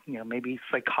 maybe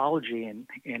psychology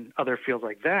and other fields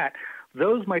like that,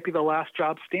 those might be the last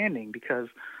jobs standing, because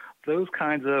those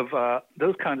kinds of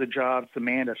jobs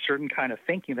demand a certain kind of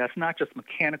thinking that's not just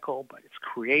mechanical, but it's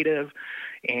creative,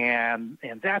 and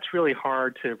that's really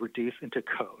hard to reduce into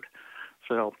code.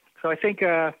 So I think.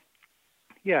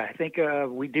 I think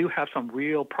we do have some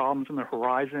real problems in the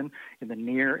horizon in the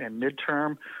near and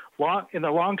midterm. In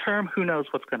the long term, who knows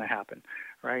what's going to happen,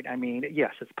 right? I mean,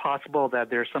 yes, it's possible that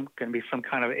there's going to be some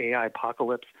kind of AI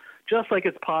apocalypse, just like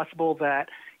it's possible that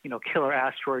killer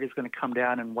asteroid is going to come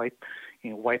down and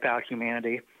wipe out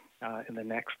humanity in the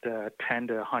next 10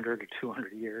 to 100 or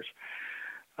 200 years.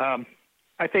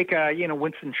 I think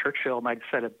Winston Churchill might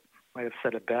have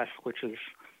said it best, which is,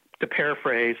 to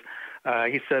paraphrase,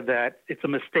 he said that it's a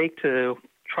mistake to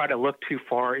try to look too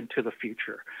far into the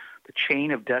future. The chain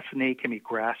of destiny can be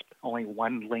grasped only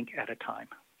one link at a time.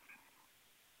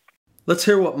 Let's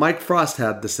hear what Mike Frost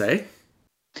had to say.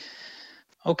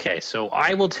 Okay, so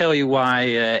I will tell you why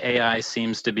AI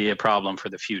seems to be a problem for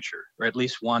the future, or at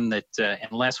least one that,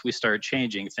 unless we start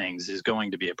changing things, is going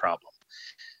to be a problem.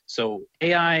 So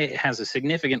AI has a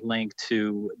significant link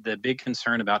to the big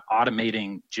concern about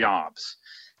automating jobs.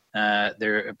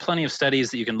 There are plenty of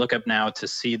studies that you can look up now to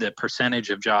see the percentage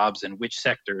of jobs in which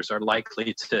sectors are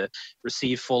likely to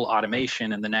receive full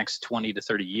automation in the next 20 to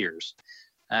 30 years.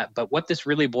 But what this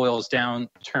really boils down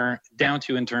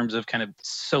to in terms of kind of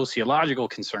sociological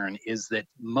concern is that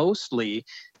mostly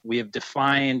we have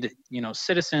defined,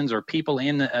 citizens or people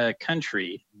in a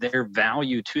country, their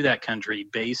value to that country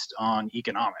based on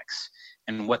economics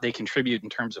and what they contribute in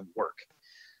terms of work.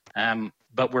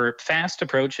 But we're fast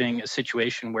approaching a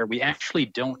situation where we actually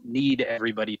don't need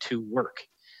everybody to work.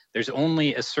 There's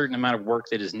only a certain amount of work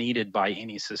that is needed by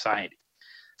any society.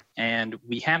 And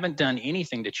we haven't done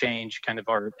anything to change kind of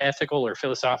our ethical or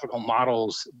philosophical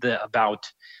models about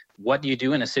what do you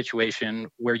do in a situation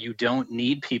where you don't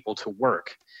need people to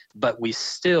work, but we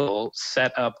still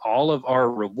set up all of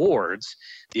our rewards,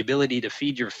 the ability to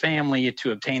feed your family,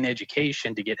 to obtain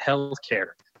education, to get health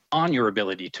care, on your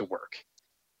ability to work.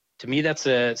 To me, that's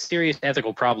a serious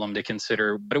ethical problem to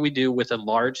consider. What do we do with a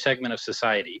large segment of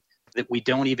society that we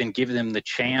don't even give them the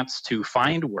chance to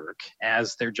find work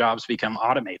as their jobs become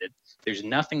automated? There's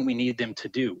nothing we need them to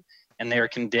do. And they're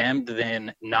condemned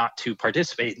then not to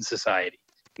participate in society,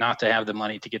 not to have the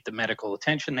money to get the medical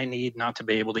attention they need, not to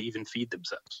be able to even feed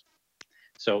themselves.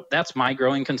 So that's my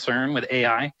growing concern with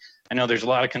AI. I know there's a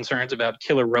lot of concerns about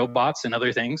killer robots and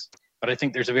other things, but I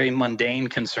think there's a very mundane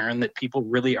concern that people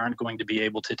really aren't going to be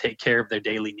able to take care of their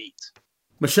daily needs.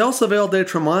 Michelle Savelle de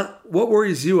Tremont, what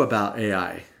worries you about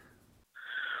AI?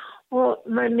 Well,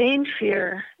 my main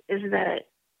fear is that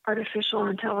artificial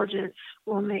intelligence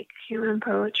will make human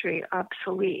poetry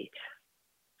obsolete.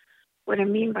 What I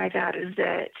mean by that is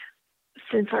that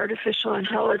since artificial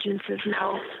intelligence is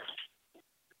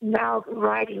now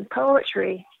writing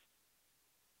poetry,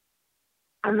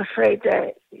 I'm afraid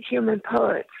that human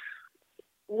poets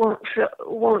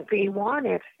won't be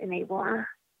wanted anymore,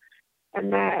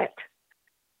 and that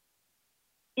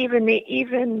even the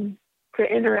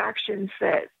interactions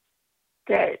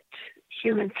that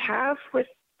humans have with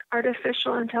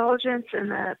artificial intelligence in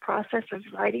the process of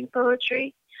writing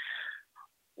poetry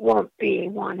won't be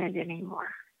wanted anymore.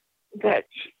 That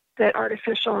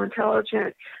artificial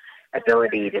intelligence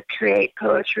ability to create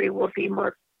poetry will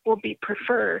be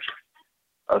preferred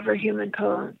over human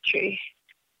poetry.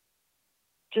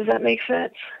 Does that make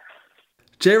sense?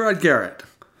 J. Rod Garrett,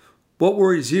 what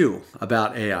worries you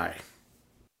about AI?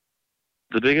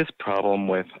 The biggest problem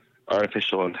with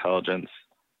artificial intelligence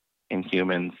in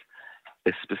humans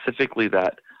is specifically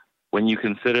that when you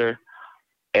consider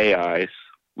AIs,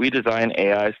 we design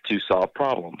AIs to solve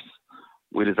problems.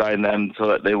 We design them so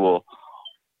that they will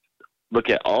look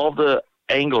at all the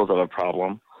angles of a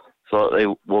problem so that they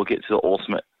will get to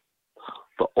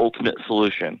the ultimate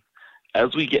solution.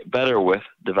 As we get better with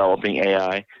developing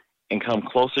AI and come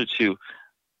closer to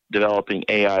developing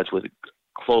AIs with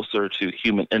closer to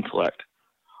human intellect,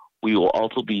 we will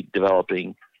also be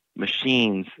developing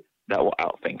machines that will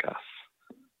outthink us.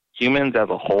 Humans as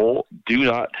a whole do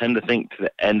not tend to think to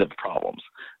the end of problems.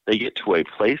 They get to a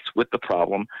place with the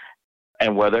problem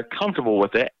and where they're comfortable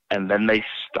with it, and then they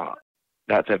stop.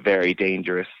 That's a very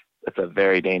dangerous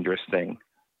thing.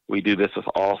 We do this with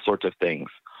all sorts of things,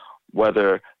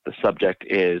 whether the subject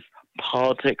is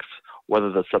politics,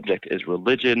 whether the subject is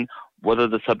religion, whether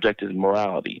the subject is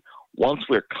morality. Once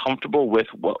we're comfortable with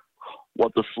what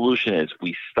the solution is,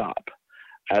 we stop.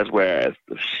 Whereas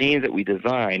the machines that we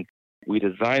design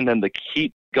them to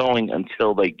keep going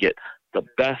until they get the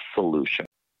best solution.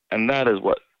 And that is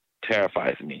what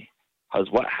terrifies me. Because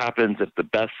what happens if the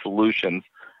best solutions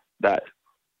that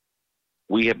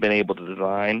we have been able to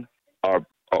design are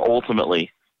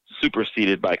ultimately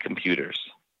superseded by computers.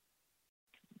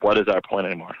 What is our point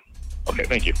anymore? Okay,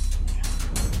 thank you.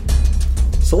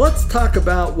 So let's talk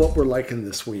about what we're liking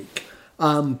this week.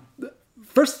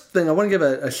 First thing, I want to give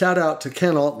a shout out to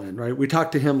Ken Altman, right? We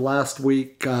talked to him last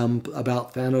week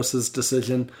about Thanos'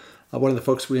 decision, one of the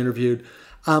folks we interviewed.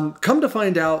 Come to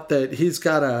find out that he's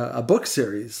got a book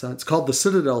series. It's called the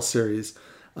Citadel series,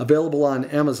 available on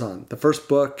Amazon. The first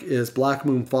book is Black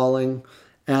Moon Falling,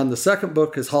 and the second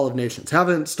book is Hall of Nations.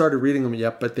 Haven't started reading them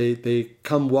yet, but they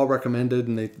come well recommended,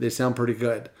 and they sound pretty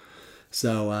good.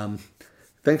 So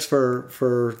thanks for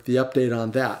the update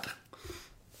on that.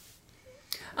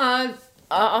 I've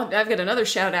got another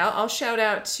shout out. I'll shout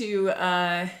out to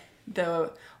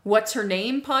the What's Her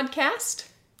Name podcast,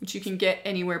 which you can get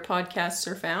anywhere podcasts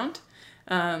are found.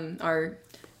 Our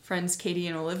friends Katie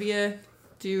and Olivia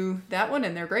do that one,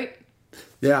 and they're great.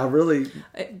 Yeah, really.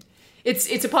 It's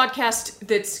a podcast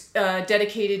that's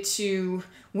dedicated to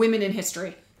women in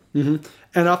history. Mm-hmm.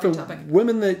 And often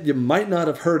women that you might not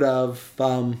have heard of,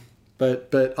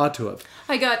 but ought to have.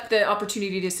 I got the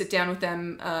opportunity to sit down with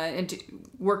them and to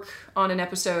work on an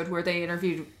episode where they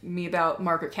interviewed me about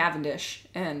Margaret Cavendish,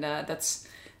 and that's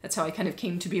how I kind of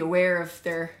came to be aware of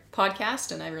their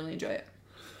podcast, and I really enjoy it.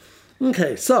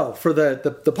 Okay, so for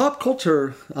the pop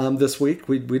culture this week,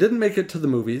 we didn't make it to the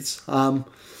movies.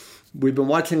 We've been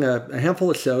watching a handful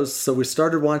of shows, so we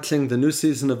started watching the new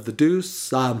season of The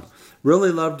Deuce.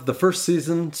 Really loved the first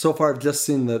season. So far, I've just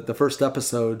seen the first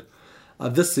episode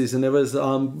of this season. It was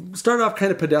started off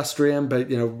kind of pedestrian, but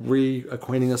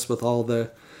reacquainting us with all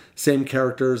the same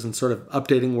characters and sort of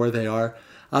updating where they are.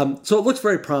 So it looks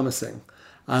very promising.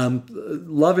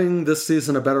 Loving this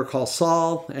season of Better Call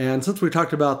Saul, and since we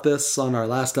talked about this on our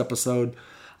last episode,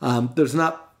 there's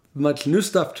not much new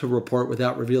stuff to report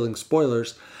without revealing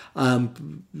spoilers.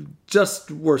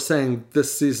 Just we're saying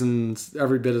this season's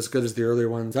every bit as good as the earlier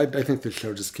ones. I think the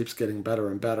show just keeps getting better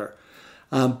and better.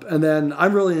 And then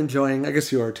I'm really enjoying, I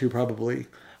guess you are too probably,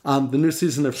 the new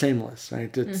season of Shameless,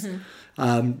 right? It's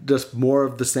just more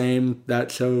of the same.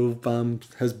 That show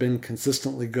has been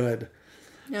consistently good.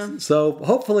 Yeah. So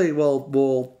hopefully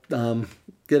we'll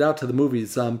get out to the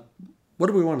movies. What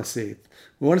do we want to see?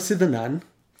 We want to see The Nun.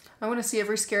 I want to see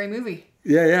every scary movie.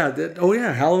 Yeah. Oh,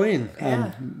 yeah, Halloween.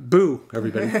 Yeah. Boo,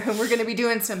 everybody. We're going to be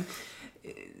doing some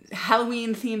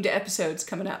Halloween-themed episodes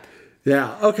coming up.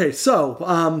 Yeah, okay,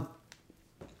 so,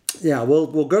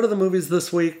 we'll go to the movies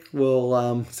this week.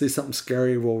 We'll see something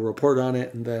scary. We'll report on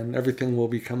it, and then everything will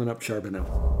be coming up Charbonneau.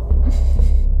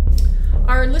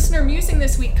 Our listener musing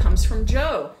this week comes from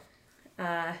Joe.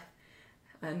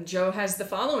 And Joe has the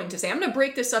following to say. I'm going to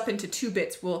break this up into 2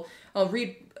 bits. I'll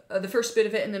read the first bit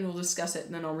of it, and then we'll discuss it,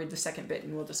 and then I'll read the second bit,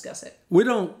 and we'll discuss it. We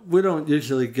don't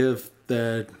usually give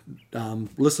the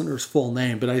listener's full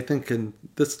name, but I think in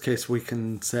this case we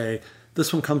can say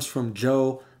this one comes from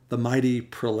Joe the Mighty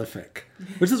Prolific,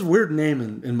 which is a weird name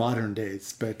in modern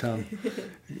days, but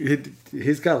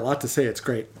he's got a lot to say. It's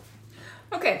great.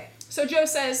 Okay, so Joe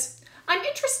says, I'm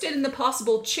interested in the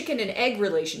possible chicken and egg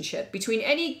relationship between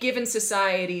any given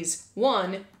society's,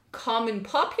 1, common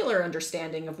popular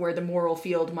understanding of where the moral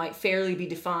field might fairly be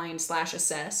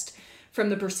defined/assessed from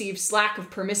the perceived slack of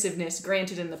permissiveness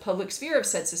granted in the public sphere of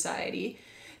said society,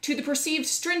 to the perceived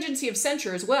stringency of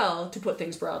censure as well, to put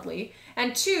things broadly,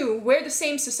 and 2, where the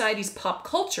same society's pop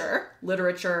culture,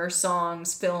 literature,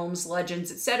 songs, films,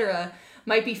 legends, etc.,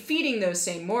 might be feeding those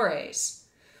same mores.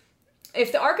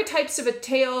 If the archetypes of a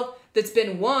tale that's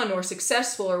been won or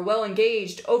successful or well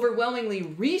engaged overwhelmingly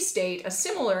restate a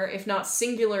similar, if not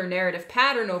singular, narrative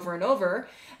pattern over and over,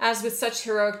 as with such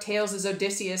heroic tales as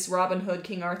Odysseus, Robin Hood,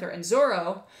 King Arthur, and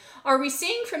Zorro, are we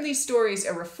seeing from these stories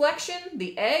a reflection,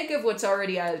 the egg of what's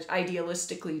already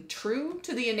idealistically true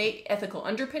to the innate ethical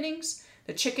underpinnings,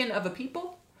 the chicken of a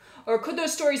people? Or could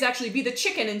those stories actually be the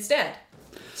chicken instead?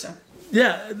 So.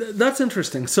 Yeah, that's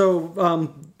interesting.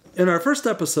 So, in our first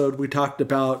episode, we talked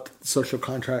about social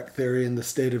contract theory and the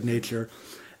state of nature.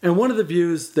 And one of the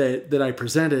views that I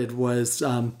presented was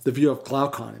the view of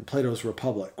Glaucon in Plato's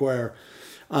Republic, where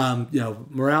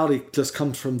morality just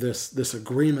comes from this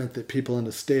agreement that people in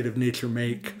a state of nature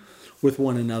make with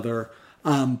one another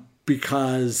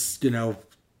because,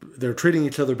 they're treating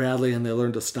each other badly and they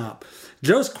learn to stop.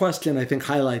 Joe's question, I think,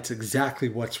 highlights exactly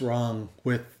what's wrong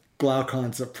with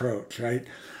Glaucon's approach, right?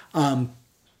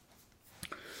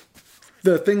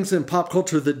 The things in pop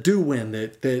culture that do win,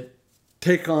 that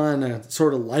take on a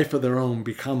sort of life of their own,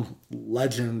 become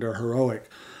legend or heroic,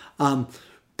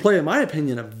 play, in my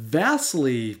opinion, a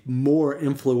vastly more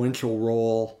influential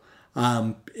role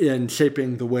in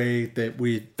shaping the way that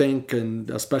we think and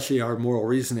especially our moral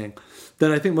reasoning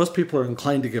than I think most people are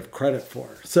inclined to give credit for.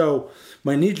 So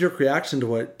my knee-jerk reaction to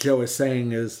what Joe is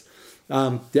saying is,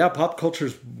 pop culture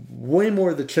is way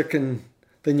more the chicken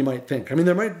than you might think. I mean,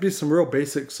 there might be some real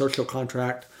basic social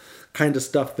contract kind of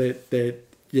stuff that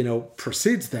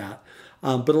precedes that.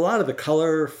 But a lot of the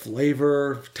color,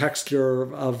 flavor,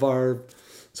 texture of our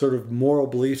sort of moral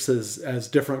beliefs as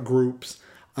different groups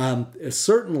is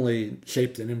certainly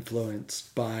shaped and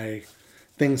influenced by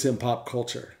things in pop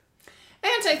culture.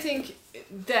 And I think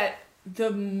that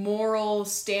the moral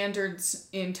standards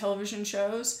in television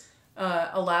shows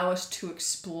allow us to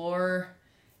explore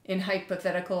in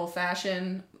hypothetical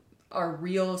fashion our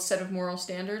real set of moral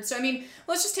standards. So, I mean,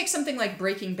 let's just take something like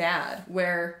Breaking Bad,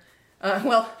 where,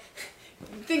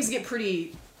 things get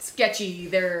pretty sketchy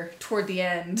there toward the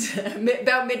end,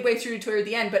 about midway through toward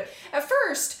the end. But at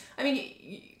first, I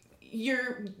mean,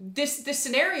 this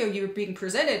scenario you're being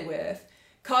presented with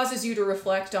causes you to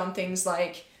reflect on things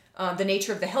like the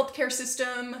nature of the healthcare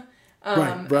system,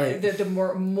 right. the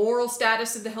moral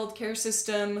status of the healthcare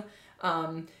system.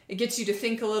 It gets you to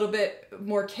think a little bit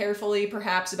more carefully,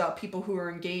 perhaps, about people who are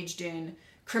engaged in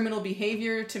criminal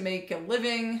behavior to make a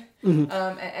living,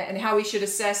 and how we should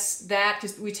assess that,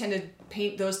 because we tend to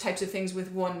paint those types of things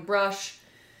with one brush.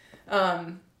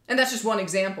 And that's just one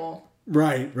example.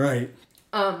 Right.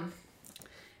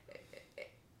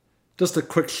 Just a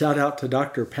quick shout out to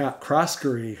Dr. Pat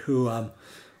Croskery, who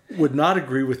would not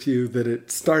agree with you that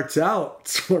it starts out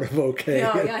sort of okay.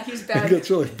 No, yeah, he's bad. It gets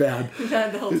really bad.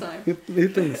 Bad the whole time. He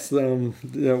thinks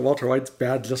Walter White's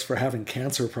bad just for having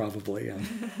cancer, probably.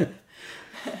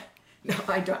 No,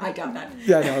 I doubt that.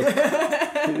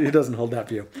 Yeah, no, he doesn't hold that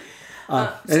view.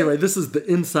 Anyway, this is the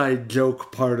inside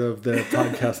joke part of the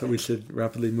podcast that we should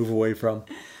rapidly move away from.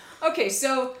 Okay,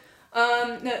 so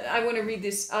I want to read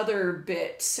this other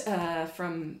bit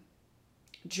from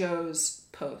Joe's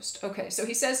post. Okay, so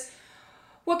he says,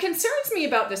 what concerns me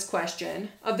about this question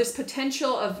of this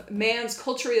potential of man's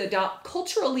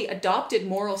culturally adopted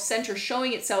moral center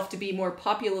showing itself to be more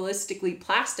populistically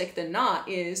plastic than not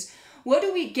is, what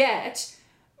do we get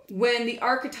when the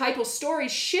archetypal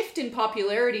stories shift in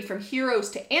popularity from heroes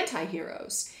to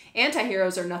anti-heroes?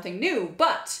 Anti-heroes are nothing new,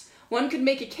 but one could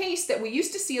make a case that we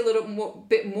used to see a little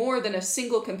bit more than a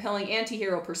single compelling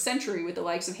anti-hero per century with the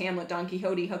likes of Hamlet, Don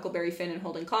Quixote, Huckleberry Finn, and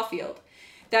Holden Caulfield.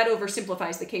 That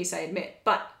oversimplifies the case, I admit.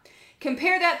 But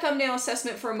compare that thumbnail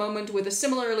assessment for a moment with a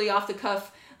similarly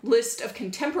off-the-cuff list of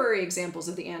contemporary examples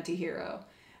of the anti-hero.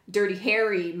 Dirty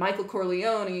Harry, Michael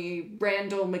Corleone,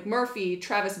 Randall McMurphy,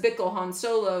 Travis Bickle, Han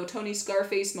Solo, Tony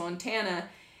Scarface Montana,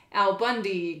 Al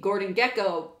Bundy, Gordon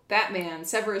Gekko, Batman,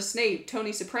 Severus Snape,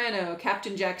 Tony Soprano,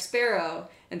 Captain Jack Sparrow,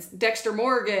 and Dexter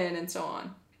Morgan, and so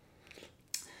on.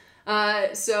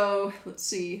 So, let's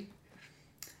see.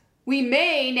 We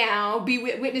may now be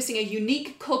witnessing a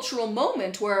unique cultural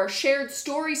moment where our shared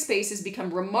story spaces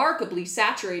become remarkably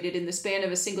saturated in the span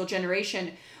of a single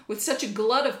generation with such a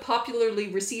glut of popularly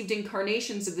received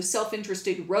incarnations of the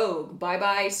self-interested rogue.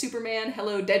 Bye-bye Superman,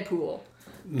 hello Deadpool.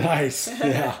 Nice,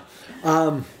 yeah.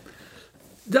 I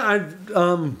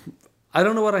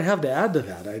don't know what I have to add to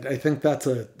that. I think that's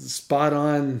a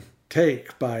spot-on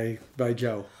take by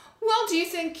Joe. Well, do you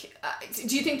think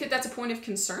that that's a point of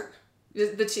concern? Do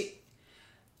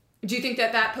you think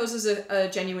that poses a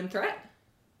genuine threat?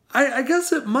 I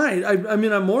guess it might. I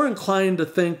mean, I'm more inclined to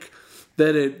think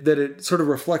that it sort of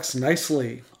reflects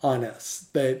nicely on us,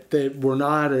 that we're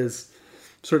not as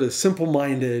sort of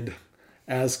simple-minded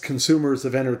as consumers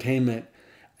of entertainment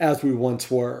as we once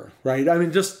were, right? I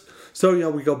mean, just so,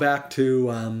 we go back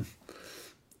to,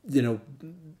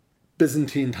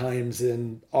 Byzantine times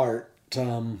in art,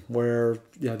 where,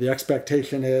 the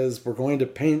expectation is we're going to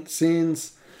paint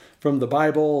scenes from the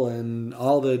Bible and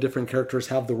all the different characters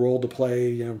have the role to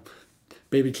play,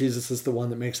 baby Jesus is the one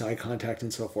that makes eye contact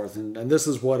and so forth. And this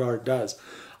is what art does.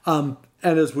 And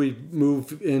as we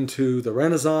move into the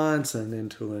Renaissance and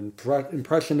into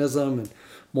Impressionism and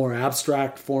more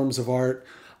abstract forms of art,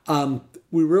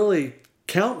 we really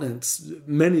countenance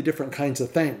many different kinds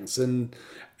of things. And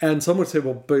some would say,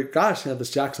 well, but gosh,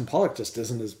 this Jackson Pollock just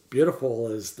isn't as beautiful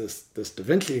as this Da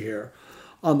Vinci here.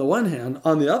 On the one hand.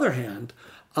 On the other hand,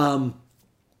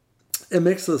 it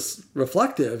makes us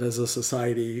reflective as a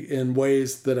society in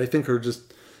ways that I think are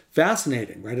just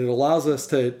fascinating, right? It allows us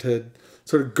to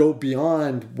sort of go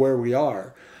beyond where we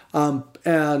are. And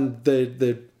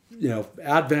the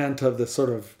advent of this sort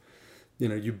of,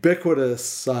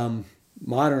 ubiquitous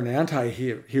modern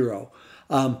anti-hero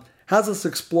has us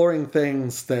exploring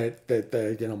things that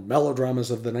the melodramas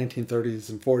of the 1930s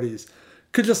and 40s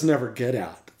could just never get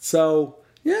at. So,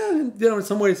 yeah, in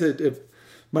some ways it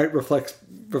might reflect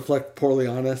poorly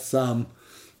on us.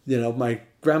 My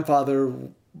grandfather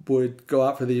would go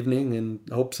out for the evening in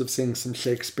hopes of seeing some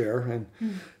Shakespeare.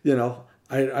 And,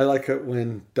 I like it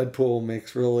when Deadpool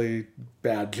makes really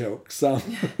bad jokes. So,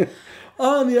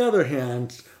 on the other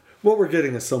hand, what we're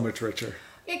getting is so much richer.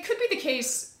 It could be the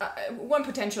case. One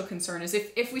potential concern is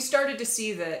if we started to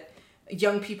see that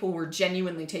young people were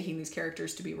genuinely taking these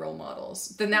characters to be role models,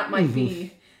 then that might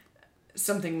be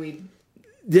something we'd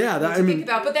think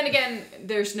about. But then again,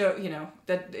 there's no,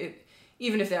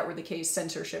 even if that were the case,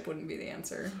 censorship wouldn't be the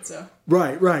answer. So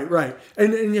Right.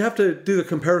 And you have to do the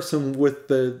comparison with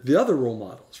the other role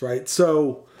models, right?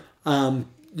 So,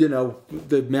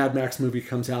 the Mad Max movie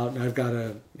comes out, and I've got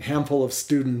a handful of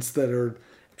students that are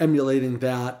emulating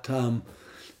that.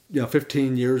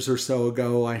 15 years or so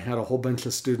ago, I had a whole bunch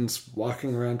of students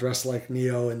walking around dressed like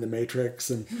Neo in the Matrix,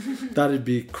 and that'd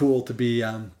be cool to be,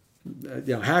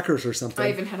 hackers or something. I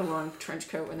even had a long trench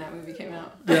coat when that movie came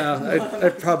out. Yeah, I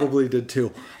probably did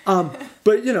too.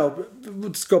 But,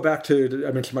 let's go back to,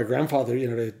 I mentioned my grandfather,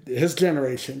 to his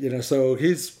generation, so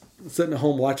he's sitting at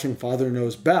home watching Father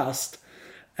Knows Best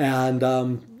and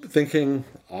thinking,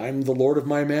 I'm the Lord of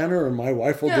my manor and my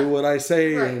wife will do what I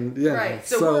say. Right, and right.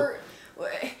 So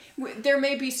there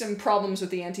may be some problems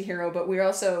with the anti-hero, but we're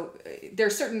also, there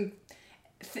are certain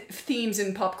themes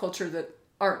in pop culture that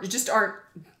aren't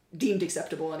deemed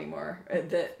acceptable anymore,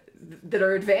 that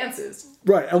are advances.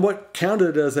 Right, and what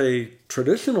counted as a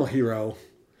traditional hero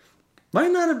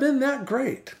might not have been that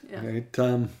great. Yeah. Right?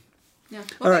 Well,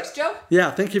 thanks, Joe.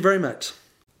 Yeah, thank you very much.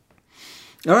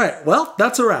 All right, well,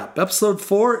 that's a wrap. Episode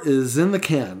 4 is in the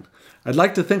can. I'd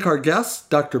like to thank our guests,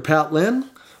 Dr. Pat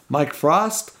Lynn, Mike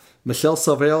Frost, Michelle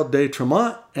Sauvail de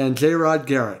Tremont, and J. Rod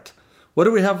Garrett. What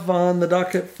do we have on the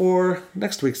docket for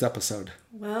next week's episode?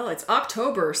 Well, it's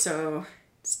October, so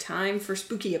it's time for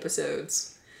spooky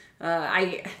episodes.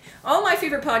 All my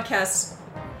favorite podcasts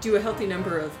do a healthy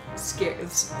number of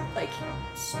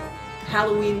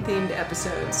Halloween-themed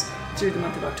episodes through the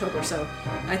month of October, so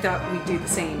I thought we'd do the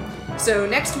same. So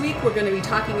next week we're going to be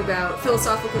talking about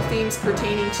philosophical themes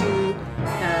pertaining to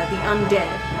the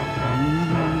undead.